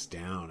comes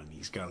down and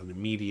he's got an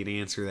immediate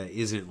answer that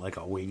isn't like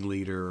a wing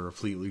leader or a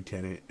fleet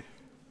lieutenant,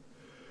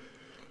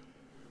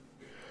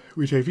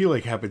 which I feel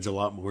like happens a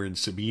lot more in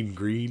Sabine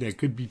Green. I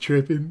could be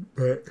tripping,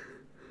 but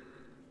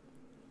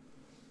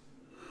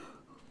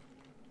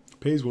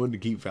pays 1 to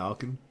keep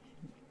Falcon.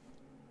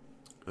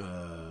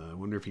 I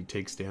wonder if he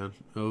takes down.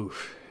 Oh,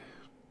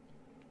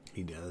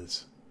 he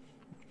does.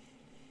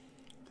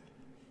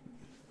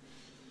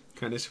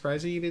 Kind of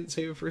surprising he didn't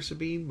save it for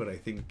Sabine, but I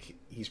think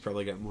he's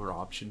probably got more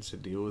options to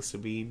deal with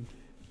Sabine,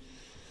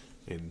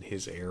 and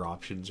his air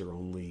options are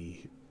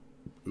only.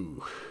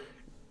 Ooh.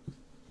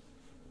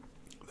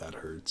 That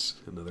hurts.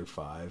 Another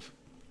 5.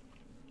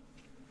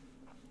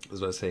 I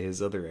was about to say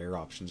his other air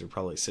options are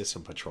probably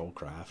system patrol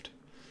craft.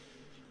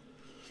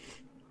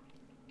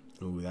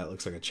 Ooh, that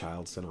looks like a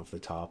child sent off the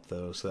top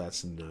though, so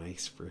that's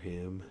nice for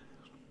him.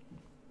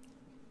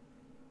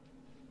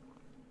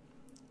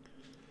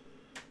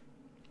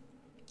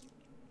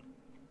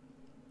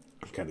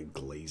 I'm kind of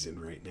glazing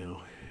right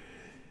now.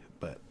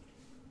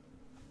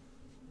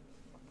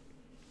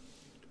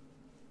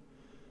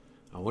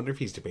 wonder if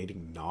he's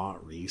debating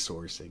not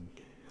resourcing.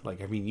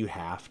 Like, I mean, you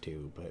have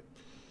to, but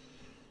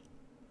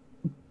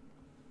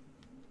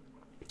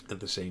at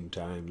the same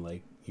time,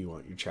 like, you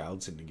want your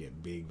Childson to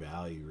get big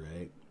value,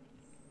 right?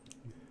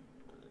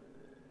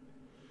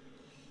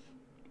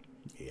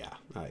 Yeah,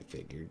 I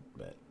figured,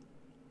 but...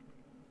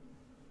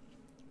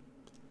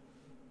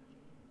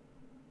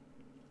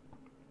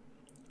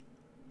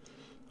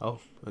 Oh,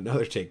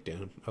 another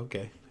takedown.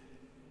 Okay.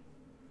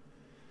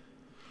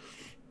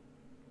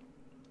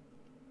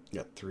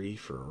 Got 3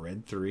 for a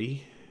red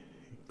 3.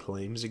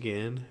 Claims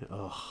again.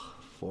 Oh,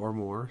 4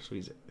 more. So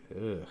he's...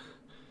 Ugh.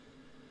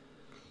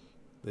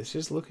 This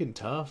is looking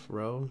tough,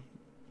 bro.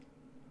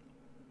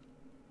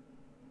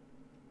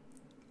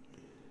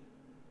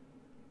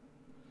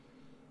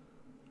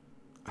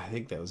 I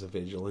think that was a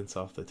vigilance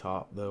off the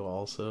top, though,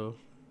 also.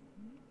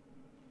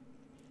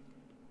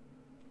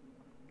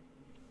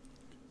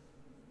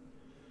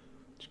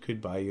 Which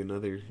could buy you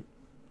another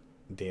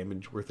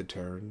damage worth a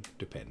turn,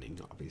 depending,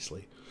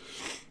 obviously.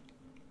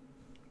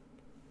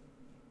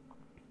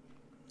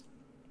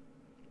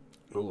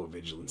 Oh, a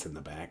vigilance in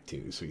the back,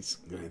 too. So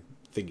I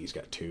think he's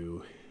got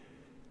 2.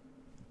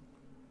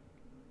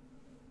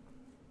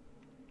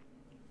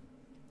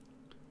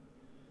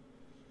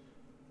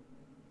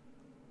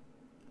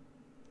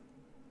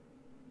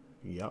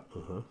 Yep,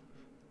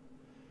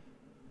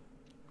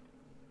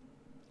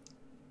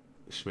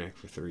 Smack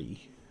for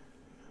 3.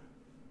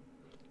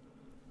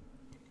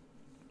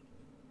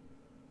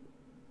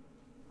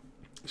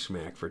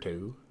 Smack for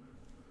 2.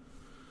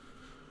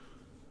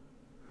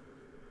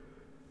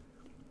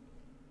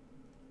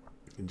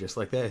 And just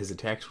like that, his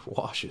attack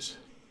washes.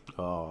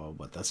 Oh,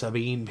 but the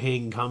Sabine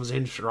ping comes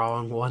in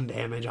strong. 1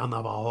 damage on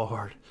the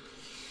board.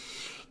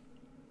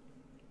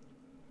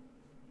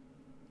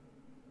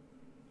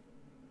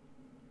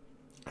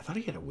 I thought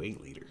he had a wing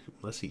leader,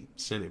 unless he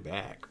sent it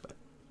back, but...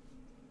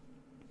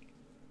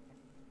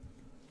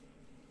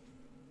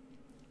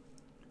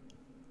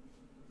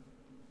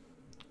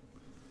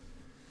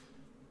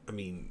 I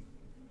mean,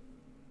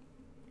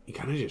 you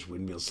kind of just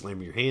windmill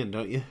slam your hand,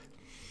 don't you?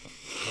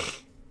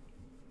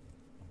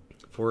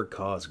 For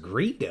cause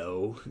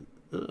Greedo?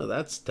 Oh,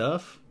 that's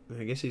tough.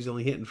 I guess he's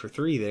only hitting for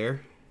 3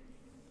 there.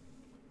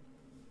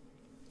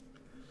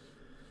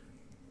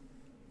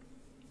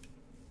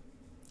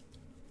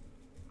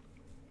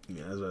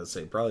 Yeah, I was about to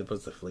say, probably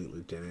puts the Fleet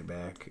Lieutenant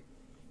back.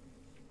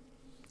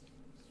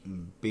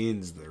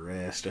 Bins the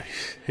rest.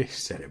 I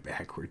said it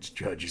backwards.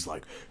 Judge is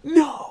like,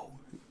 no!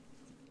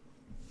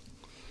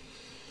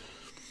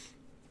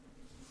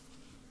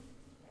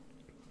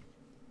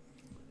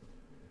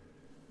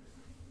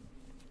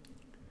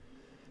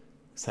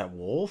 Is that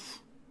Wolf?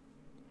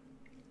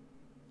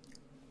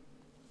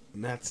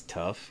 And that's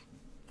tough.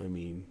 I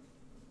mean...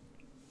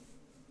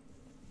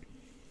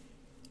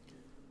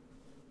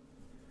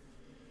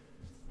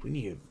 When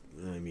you...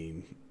 I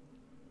mean...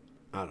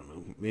 I don't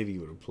know. Maybe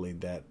you would have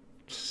played that...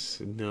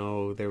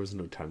 No, there was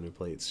no time to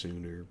play it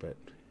sooner, but...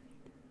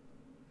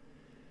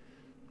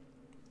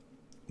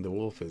 The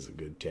Wolf is a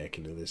good tech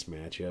into this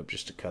matchup,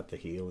 just to cut the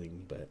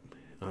healing, but...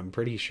 I'm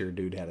pretty sure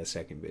dude had a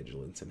second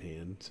Vigilance in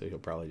hand, so he'll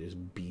probably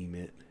just beam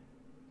it.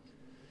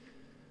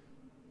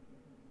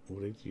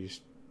 What did you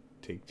just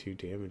take 2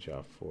 damage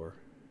off for?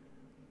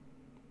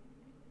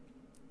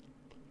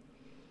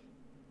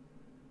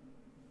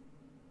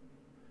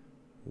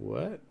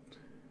 What?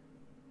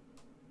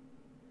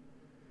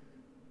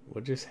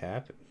 What just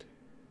happened?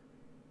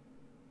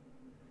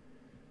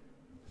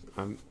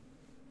 I'm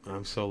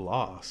so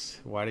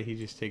lost. Why did he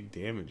just take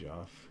damage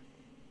off?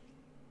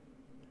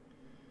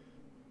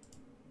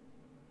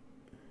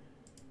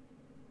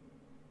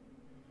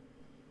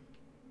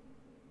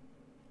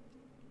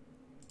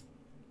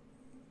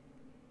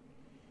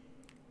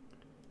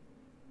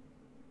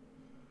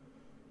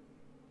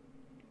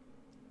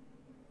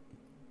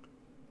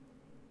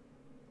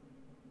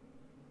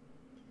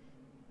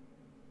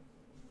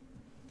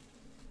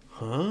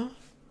 Huh?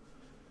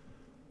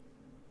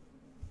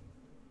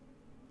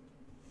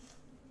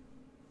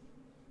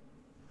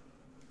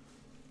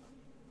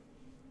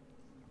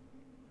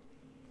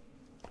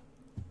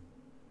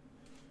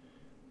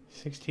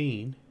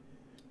 $16.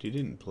 Dude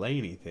didn't play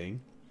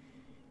anything,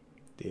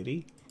 did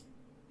he?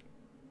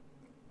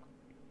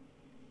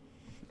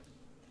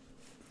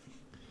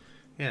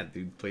 Yeah,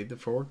 dude played the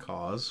 4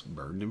 cause,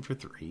 burned him for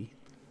 3.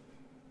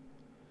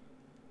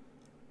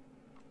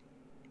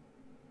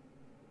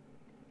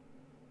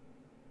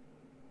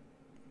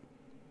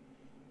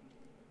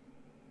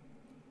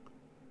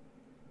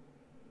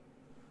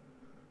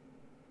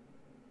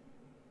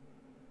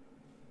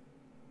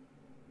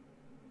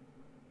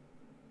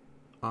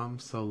 I'm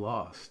so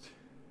lost.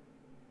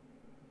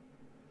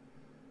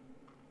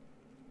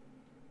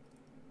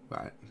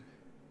 What?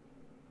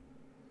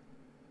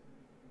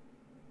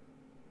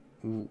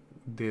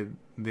 Did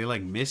they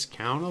like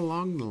miscount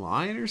along the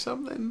line or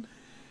something?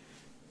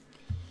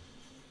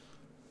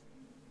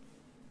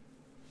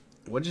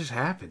 What just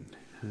happened?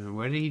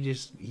 Why did he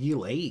just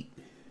heal 8?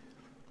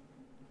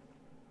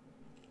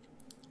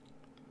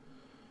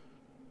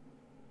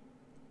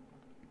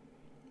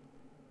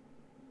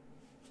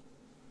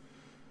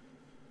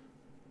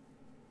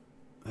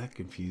 That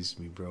confused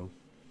me, bro.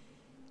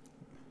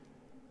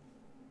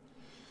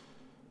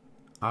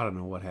 I don't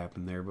know what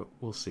happened there, but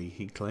we'll see.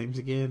 He claims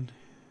again.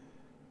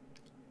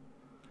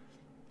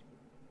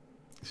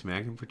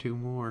 Smack him for 2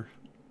 more.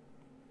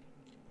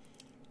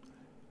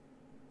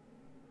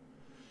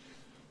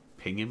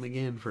 Ping him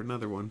again for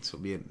another one, so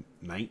it'll be at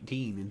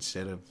 19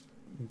 instead of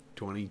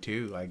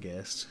 22, I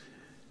guess.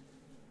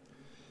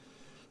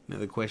 Now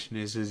the question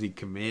is, does he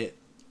commit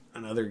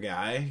another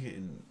guy?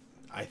 And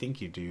I think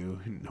you do,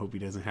 and hope he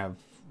doesn't have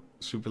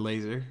super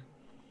laser.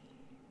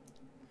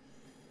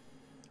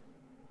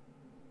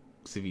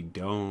 Because if you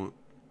don't,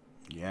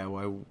 yeah,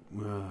 why?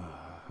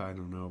 I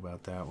don't know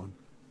about that one.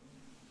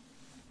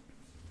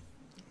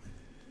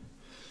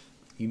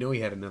 You know he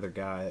had another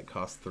guy that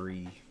cost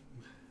 3.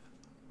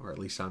 Or at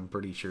least I'm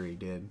pretty sure he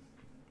did.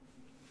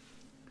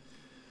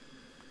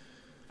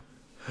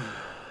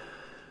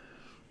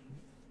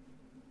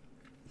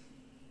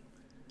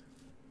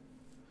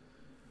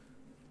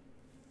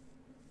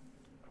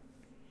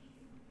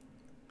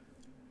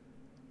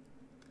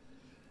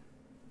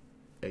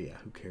 Yeah,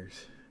 who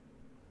cares?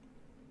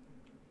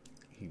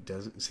 He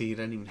doesn't see. He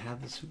doesn't even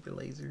have the super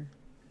laser.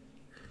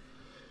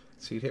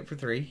 So you'd hit for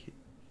 3.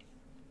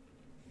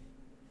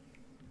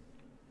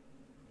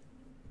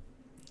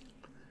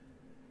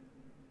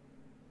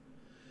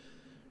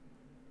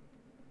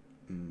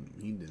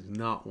 He does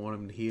not want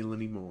him to heal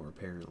anymore,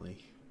 apparently.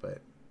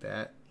 But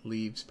that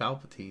leaves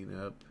Palpatine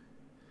up,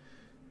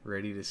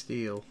 ready to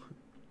steal.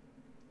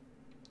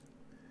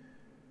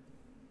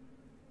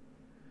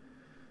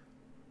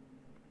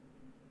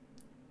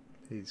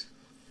 He's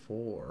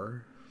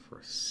 4 for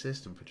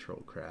system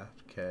patrol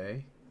craft.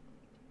 Okay.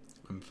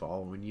 I'm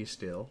following you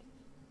still.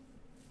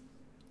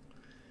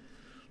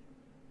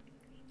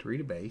 3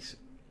 to base.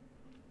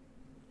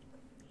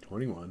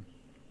 21.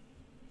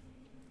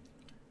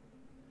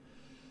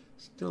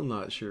 Still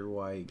not sure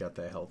why he got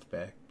that health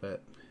back,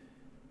 but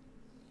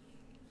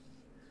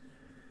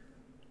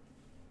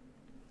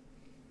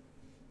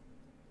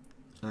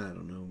I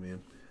don't know,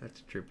 man.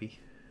 That's trippy.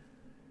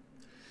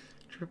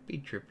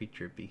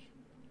 Trippy.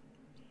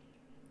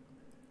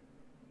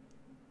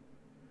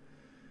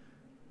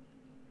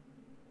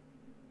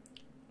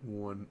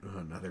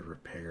 Another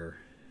repair.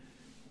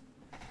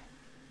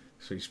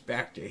 So he's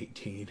back to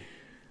 18.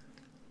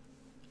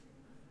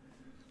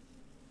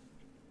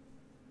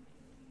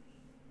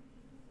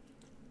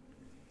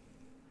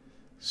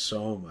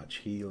 So much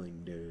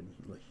healing, dude.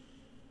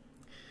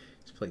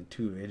 He's played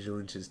 2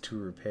 vigilances, 2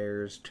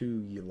 repairs,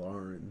 2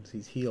 Yullarans.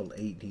 He's healed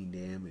 18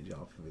 damage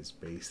off of his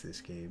base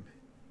this game.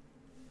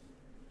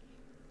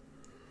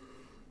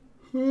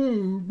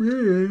 Oh,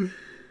 man.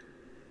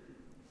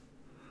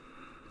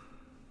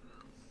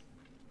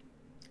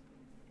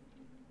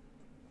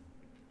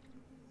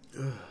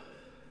 Ugh.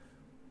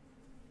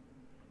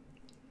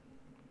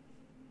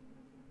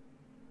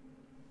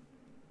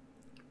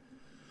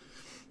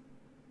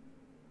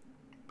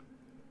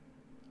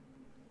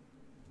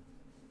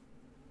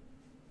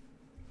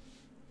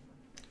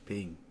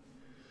 Bing.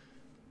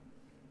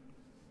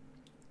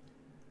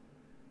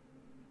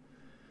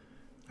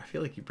 I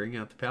feel like you bring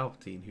out the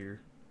Palpatine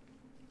here.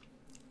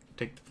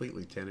 Take the Fleet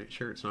Lieutenant.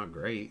 Sure, it's not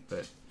great,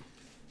 but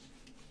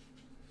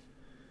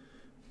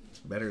it's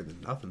better than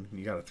nothing.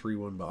 You got a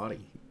 3-1 body.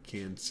 You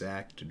can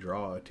sack to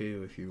draw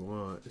too if you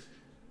want.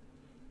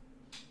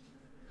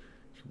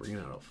 You're bringing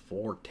out a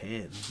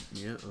 4-10.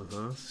 Yeah,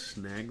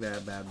 Snag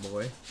that bad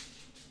boy.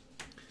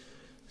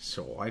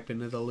 Swipe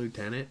into the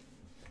Lieutenant.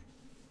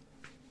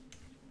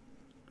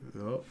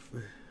 Oh.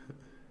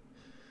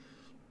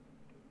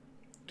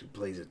 Dude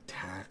plays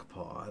attack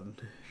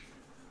pod.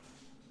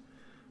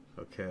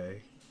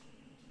 Okay.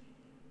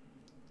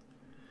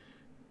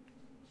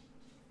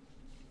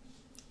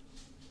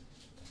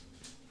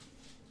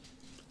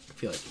 I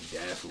feel like you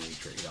definitely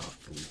trade off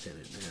the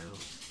Lieutenant now.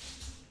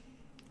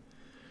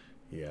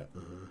 Yeah,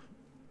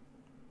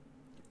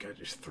 Gotta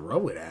just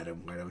throw it at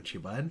him, why don't you,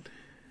 bud?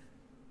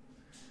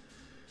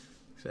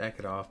 Sack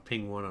it off,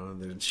 ping 1 on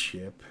the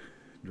ship,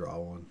 draw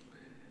 1.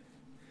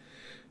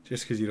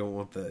 Just because you don't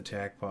want the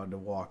attack pod to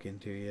walk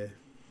into you.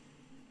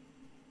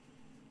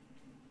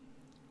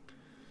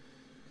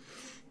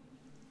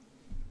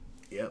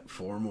 Yep,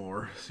 4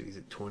 more. So he's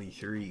at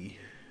 23.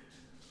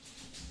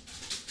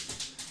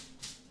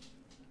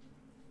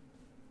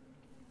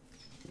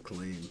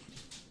 Claim.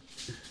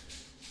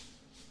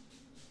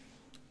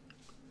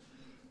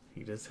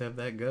 He does have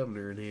that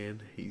governor in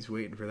hand. He's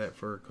waiting for that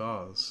for a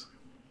cause.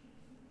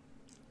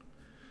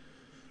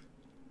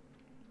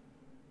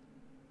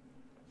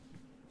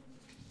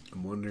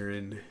 I'm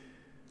wondering,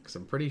 because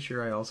I'm pretty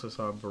sure I also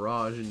saw a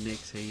barrage in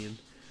Nick's hand.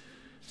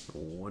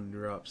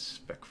 1-drop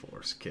Spec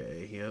Force.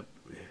 Okay, yep.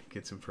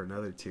 Gets him for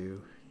another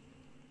 2.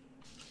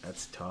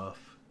 That's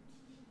tough.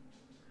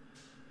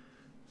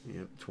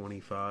 Yep,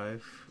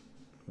 25.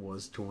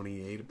 Was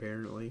 28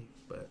 apparently,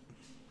 but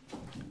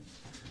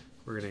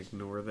we're going to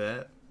ignore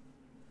that.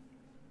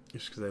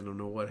 Just because I don't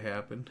know what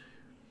happened.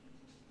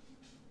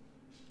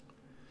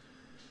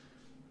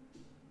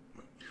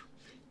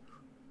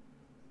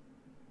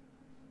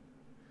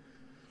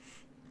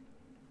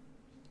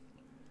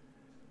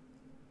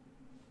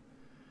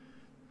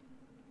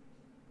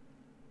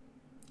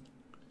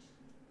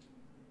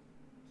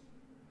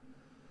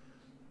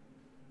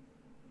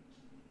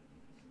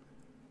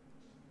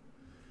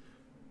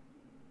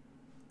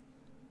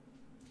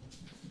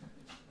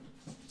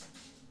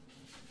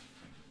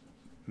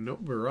 No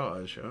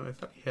barrage, huh? I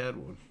thought he had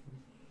one.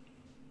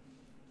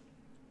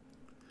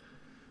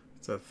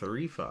 It's a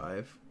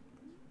 3-5.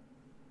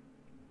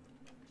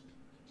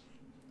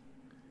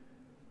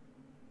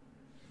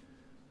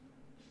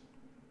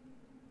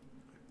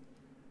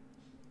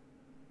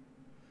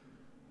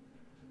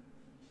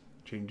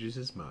 Changes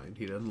his mind.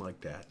 He doesn't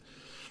like that.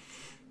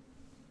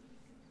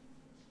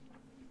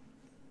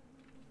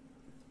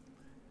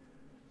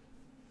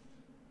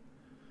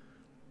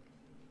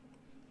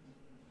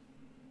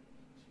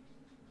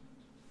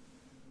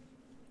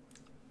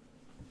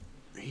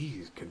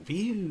 He's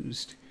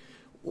confused.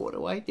 What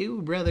do I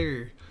do,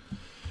 brother?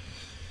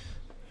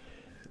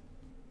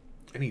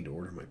 I need to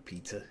order my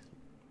pizza.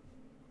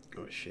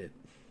 Oh, shit.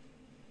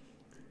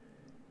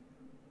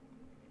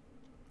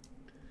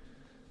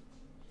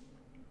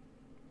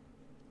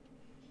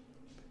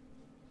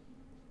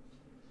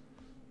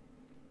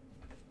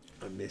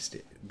 I missed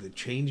it. The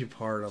change of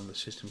heart on the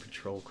system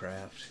patrol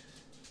craft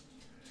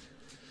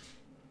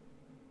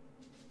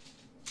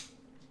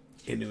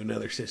into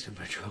another system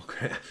patrol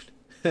craft.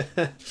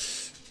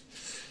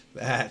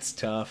 That's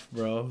tough,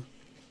 bro.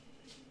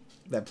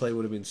 That play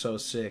would have been so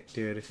sick,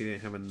 dude, if he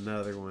didn't have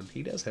another one.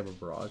 He does have a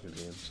barrage in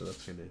hand, so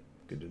that's kind of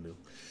good to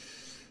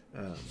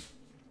know.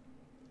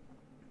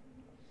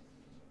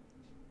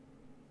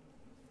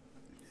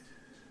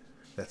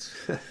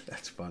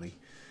 That's funny.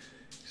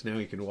 So now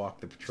you can walk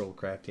the patrol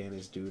craft and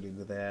his dude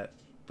into that,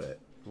 but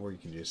or you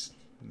can just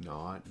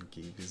not and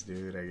keep his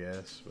dude, I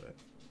guess. But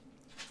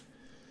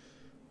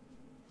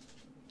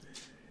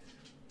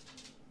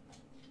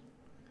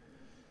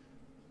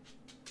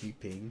he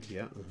pinged,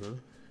 yeah,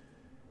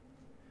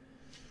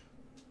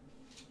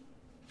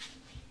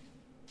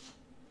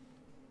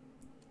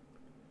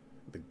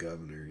 The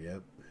governor,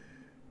 yep.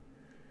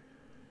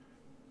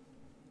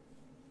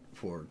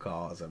 For a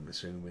cause, I'm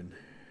assuming.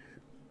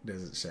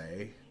 Does it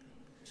say?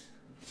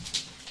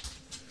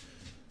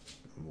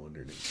 I'm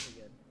wondering.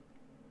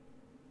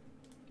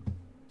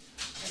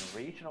 And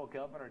regional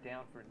governor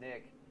down for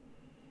Nick.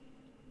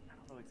 I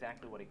don't know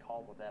exactly what he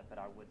called with that, but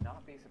I would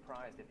not be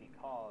surprised if he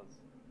called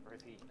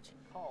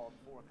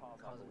for a cause,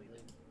 I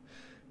believe.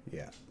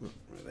 Yeah,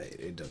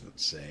 it doesn't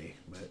say,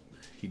 but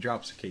he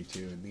drops a K2,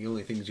 and the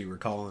only things you were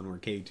calling were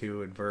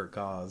K2 and for a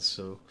cause,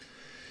 so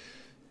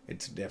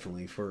it's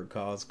definitely for a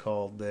cause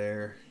called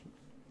there.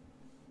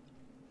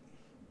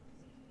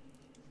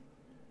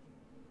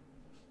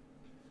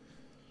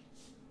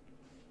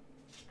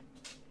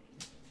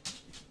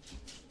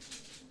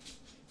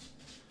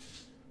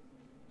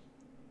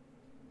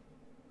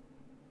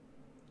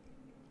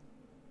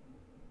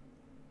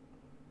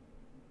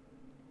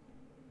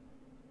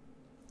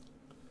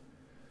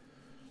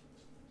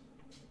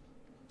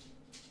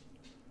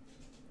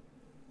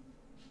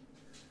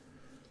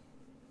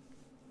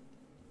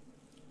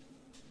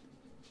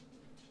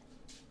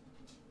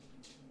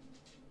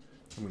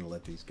 I'm gonna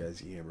let these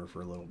guys yammer for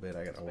a little bit.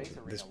 I gotta hold it.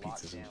 This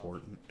pizza's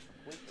important.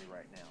 Completely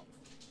right now.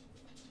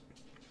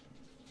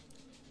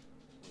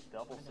 With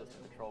double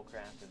system patrol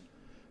craft and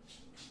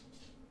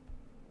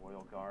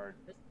Royal Guard,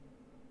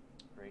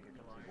 Great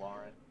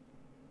Lauren.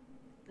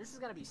 This is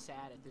gonna be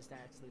sad if this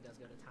actually does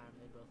go to time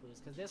and they both lose,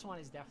 because this one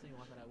is definitely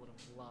one that I would have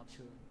loved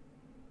to have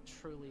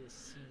truly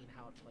seen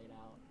how it played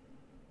out.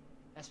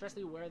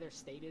 Especially where their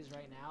state is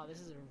right now. This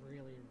is a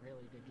really,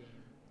 really good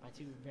game by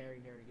two very,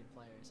 very good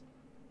players.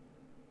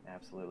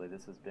 Absolutely.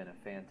 This has been a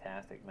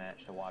fantastic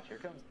match to watch. Here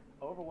comes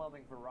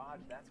overwhelming barrage.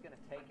 That's going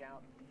to take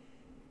out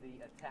the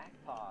attack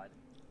pod.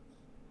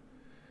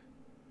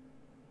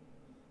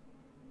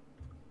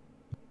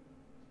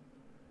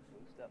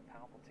 Boost up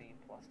Palpatine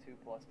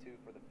 +2/+2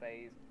 for the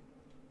phase.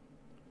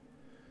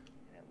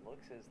 And it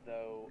looks as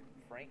though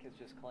Frank has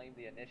just claimed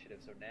the initiative.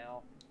 So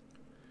now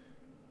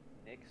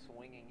Nick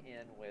swinging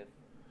in with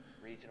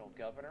regional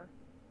governor.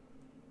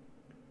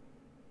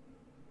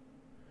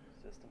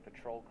 System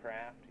patrol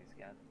craft. He's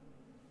got.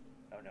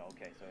 Oh no.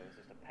 Okay, so it was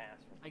just a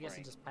pass from. I guess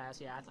Frank. he just passed.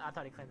 Yeah, I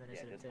thought he claimed the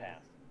Yeah, initiative just too.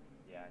 passed.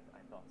 Yeah,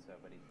 I thought so,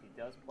 but he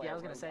does play. Yeah, I a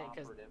was gonna rogue say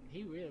because operative.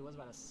 he really was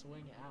about to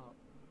swing out.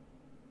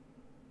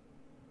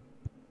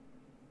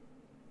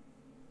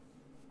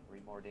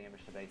 3 more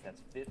damage to base.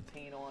 That's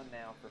 15 on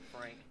now for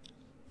Frank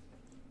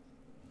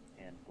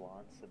and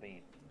Blonde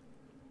Sabine.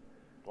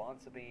 Blonde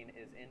Sabine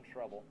is in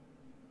trouble.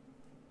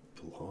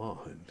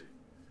 Blonde.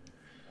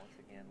 Once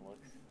again,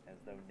 looks as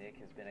though Nick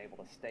has been able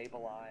to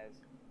stabilize.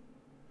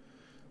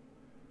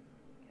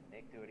 Can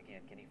Nick do it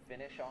again? Can he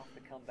finish off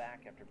the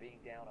comeback after being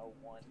down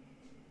 0-1?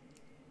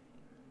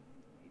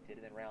 He did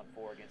it in round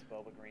 4 against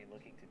Boba Green,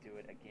 looking to do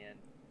it again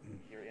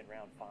here in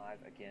round 5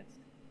 against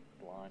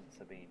Blonde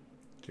Sabine.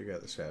 You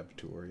got the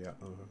Saboteur, yeah.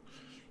 So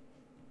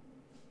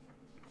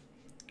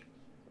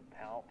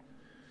Palp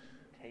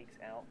takes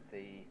out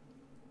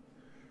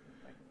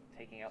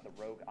taking out the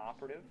rogue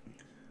operative.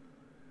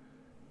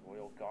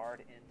 Royal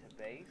Guard into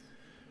base.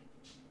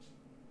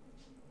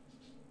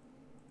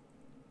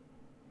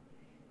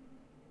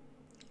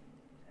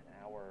 And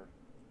our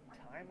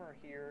timer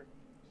here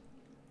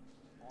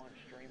on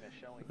stream is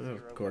showing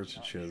 0. Of course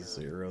it shows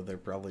 0. They're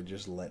probably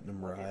just letting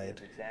them what it ride.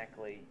 is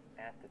exactly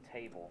at the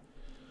table.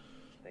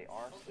 They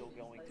are still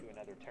going to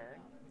another turn.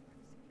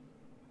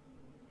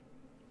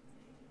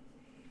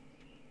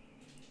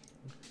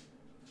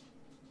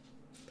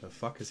 The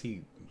fuck is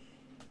he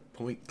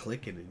point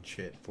clicking and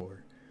shit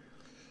for?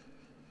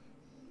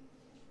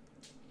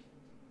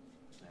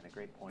 And a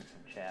great point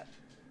from chat.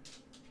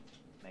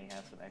 May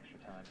have some extra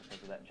time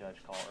because of that judge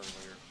call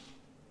earlier.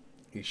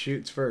 He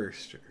shoots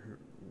first. Or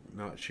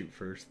not shoot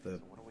first. The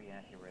So what are we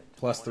at here at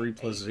 +3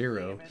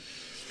 +0.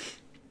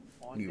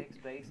 On Nick's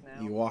base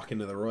now. You walk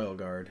into the Royal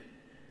Guard.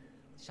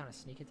 He's trying to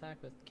sneak attack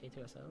with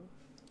K2SO.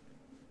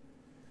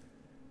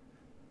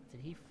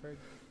 Did he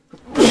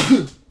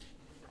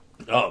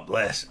Oh,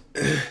 bless.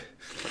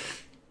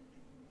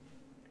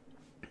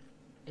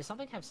 Does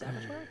something have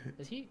saboteur?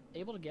 Is he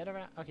able to get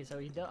around? Okay, so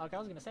he does. Okay, I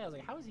was gonna say, I was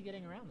like, how is he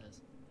getting around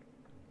this?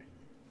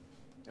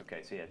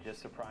 Okay, so yeah,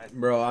 just surprised.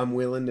 Bro, I'm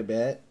willing to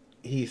bet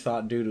he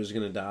thought dude was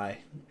gonna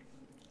die.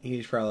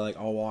 He's probably like,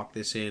 I'll walk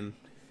this in.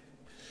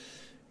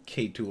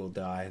 K2 will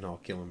die and I'll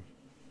kill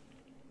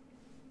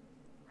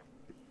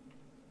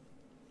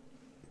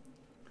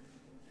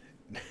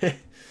him.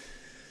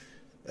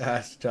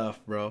 That's tough,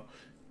 bro.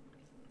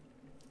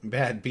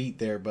 Bad beat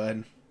there,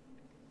 bud.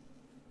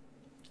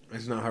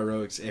 It's not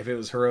heroic. If it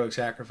was heroic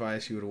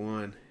sacrifice, you would have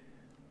won.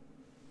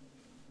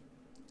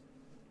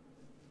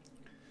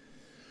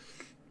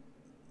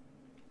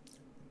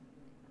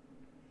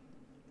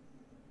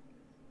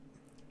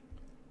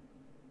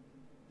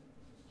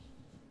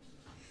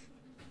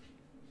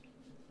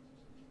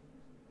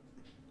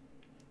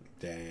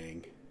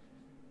 Dang.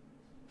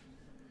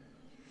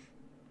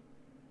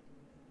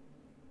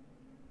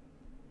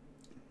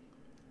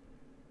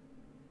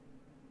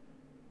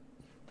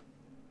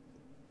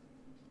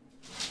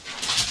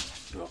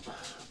 Oh,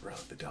 bro,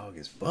 the dog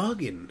is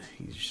bugging.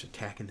 He's just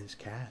attacking his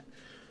cat.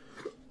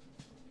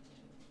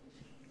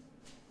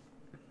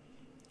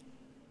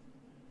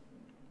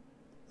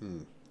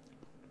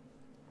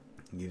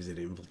 Gives it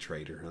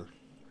infiltrator, huh?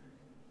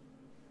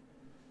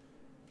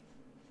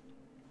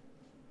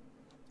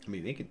 I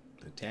mean, they could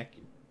attack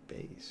your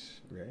base,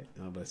 right?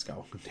 Oh, but it's got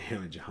 1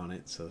 damage on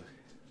it, so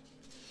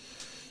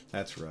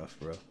that's rough,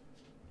 bro.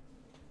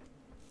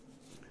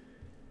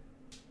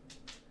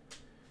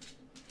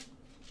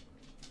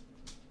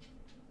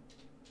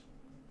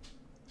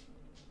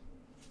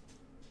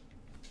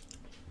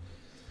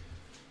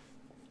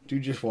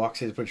 Dude just walks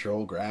his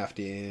patrol graft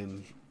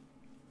in.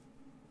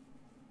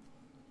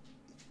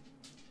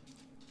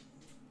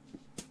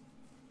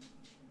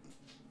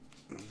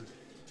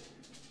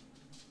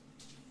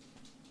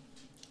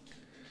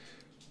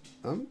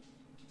 I'm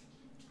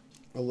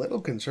a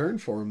little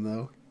concerned for him,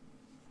 though.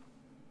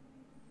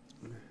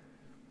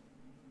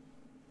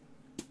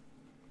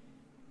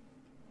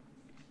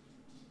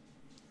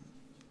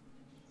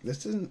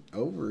 This isn't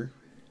over.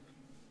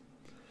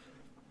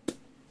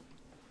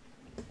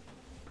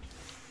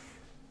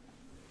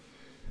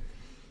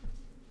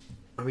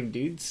 I mean,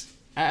 dude's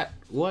at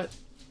what?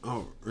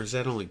 Oh, or is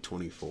that only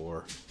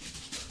 24?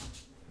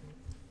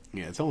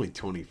 Yeah, it's only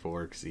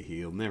 24 because he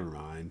healed. Never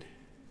mind.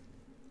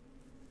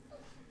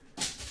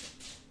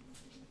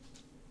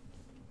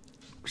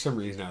 For some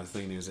reason, I was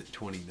thinking it was at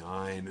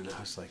 29, and I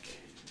was like,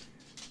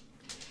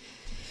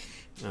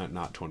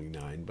 not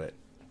 29, but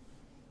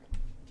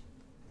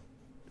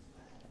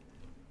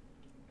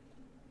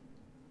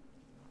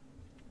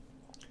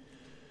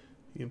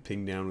you can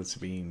ping down with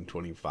Sabine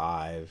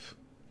 25.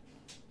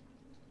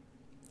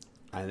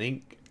 I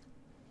think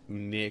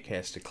Nick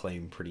has to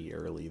claim pretty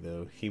early,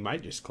 though. He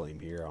might just claim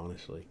here,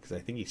 honestly, because I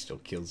think he still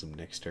kills him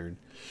next turn.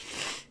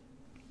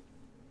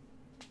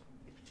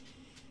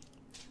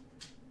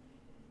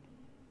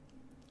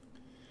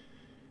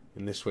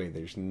 And this way,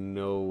 there's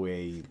no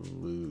way you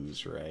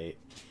lose, right?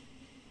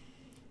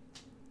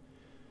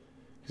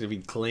 Because if he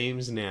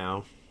claims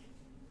now,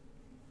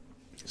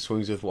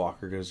 swings with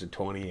Walker, goes to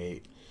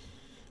 28.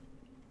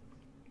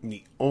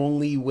 The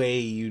only way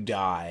you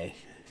die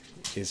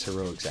is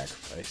heroic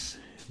sacrifice.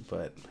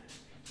 But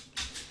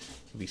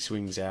if he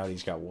swings out,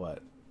 he's got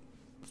what?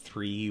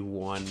 3,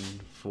 1,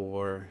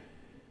 4,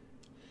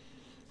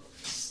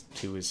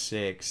 2 is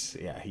 6.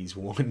 Yeah, he's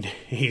one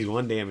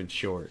damage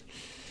short.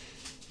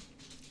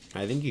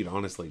 I think you'd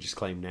honestly just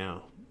claim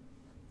now.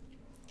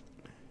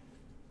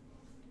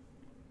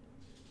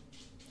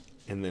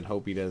 And then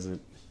hope he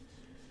doesn't.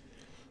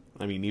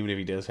 I mean, even if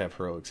he does have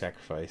heroic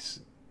sacrifice,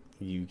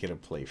 you get to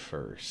play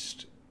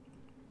first.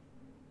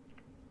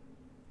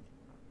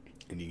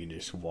 And you can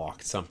just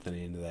walk something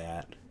into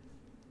that.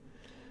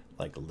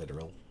 Like a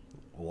literal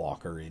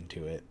walker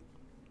into it.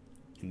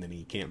 And then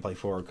he can't play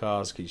forward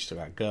cause because you still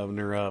got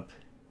Governor up.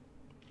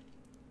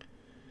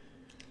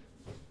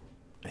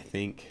 I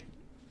think.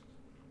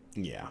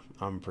 Yeah,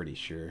 I'm pretty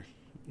sure.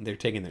 They're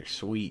taking their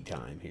sweet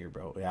time here,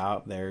 bro. Yeah,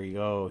 there you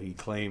go. He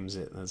claims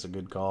it. That's a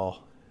good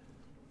call.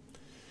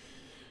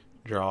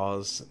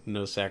 Draws,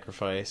 no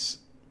sacrifice.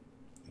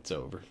 It's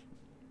over.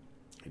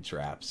 It's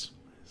wraps.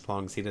 As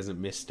long as he doesn't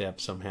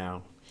misstep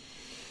somehow,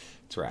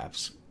 it's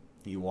wraps.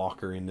 You walk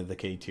her into the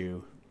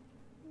K2.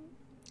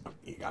 Oh,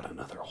 you got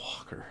another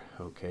walker.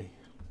 Okay.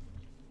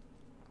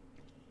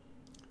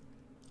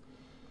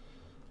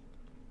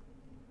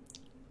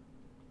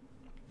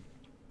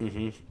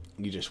 Mm-hmm.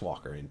 You just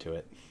walk her into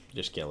it.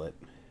 Just kill it.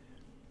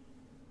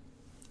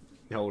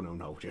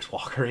 No. Just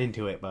walk her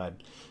into it,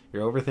 bud.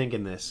 You're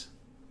overthinking this.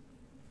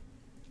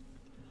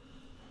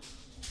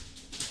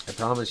 I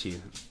promise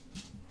you.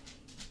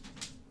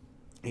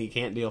 He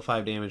can't deal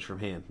 5 damage from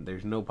hand.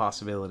 There's no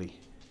possibility.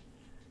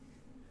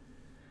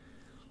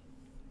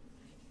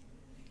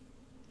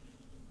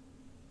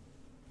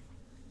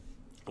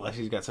 Unless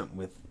he's got something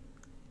with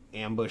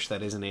ambush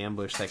that isn't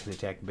ambush that can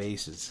attack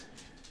bases.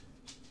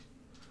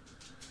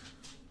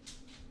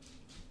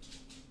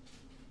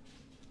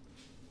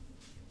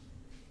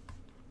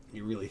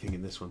 You're really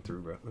thinking this one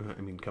through, bro.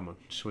 I mean, come on.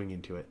 Swing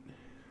into it.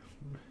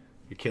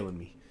 You're killing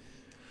me.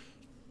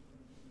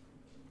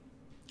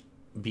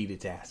 Beat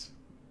its ass.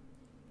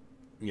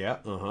 Yeah,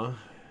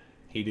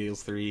 He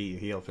deals 3, you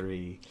heal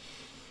 3.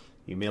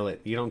 You mill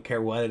it. You don't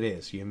care what it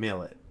is. You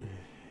mill it.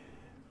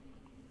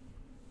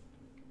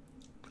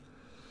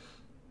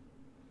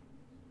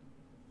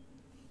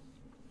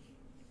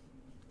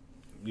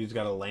 You just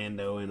got a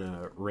Lando and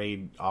a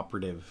raid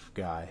operative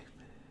guy.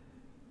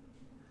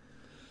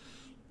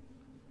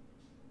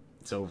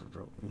 It's over,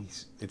 bro.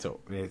 It's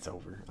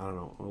over. I don't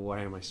know.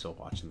 Why am I still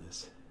watching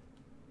this?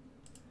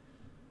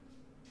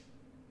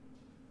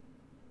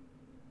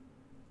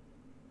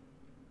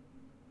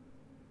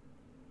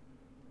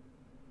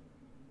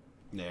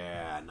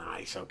 Yeah,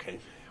 nice. Okay.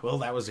 Well,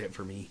 that was it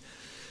for me.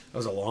 That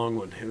was a long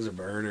one. It was a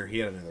burner. He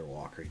had another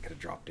walker. He could have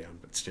dropped down,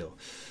 but still.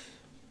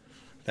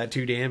 That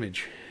 2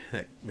 damage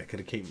that could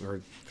have came,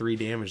 or 3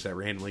 damage that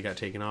randomly got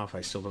taken off.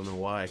 I still don't know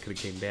why. I could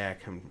have came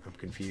back. I'm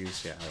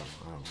confused. Yeah,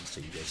 I don't want to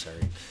say you guys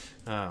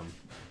sorry.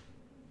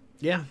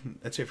 Yeah,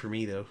 that's it for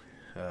me though.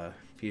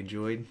 If you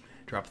enjoyed,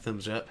 drop a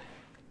thumbs up.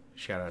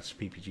 Shout out to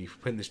PPG for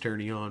putting this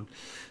tourney on,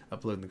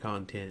 uploading the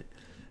content,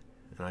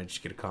 and I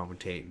just get to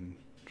commentate and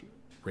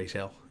raise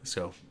hell.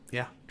 So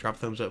yeah, drop a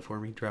thumbs up for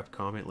me. Drop a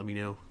comment. Let me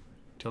know.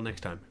 Till next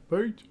time.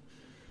 Bye.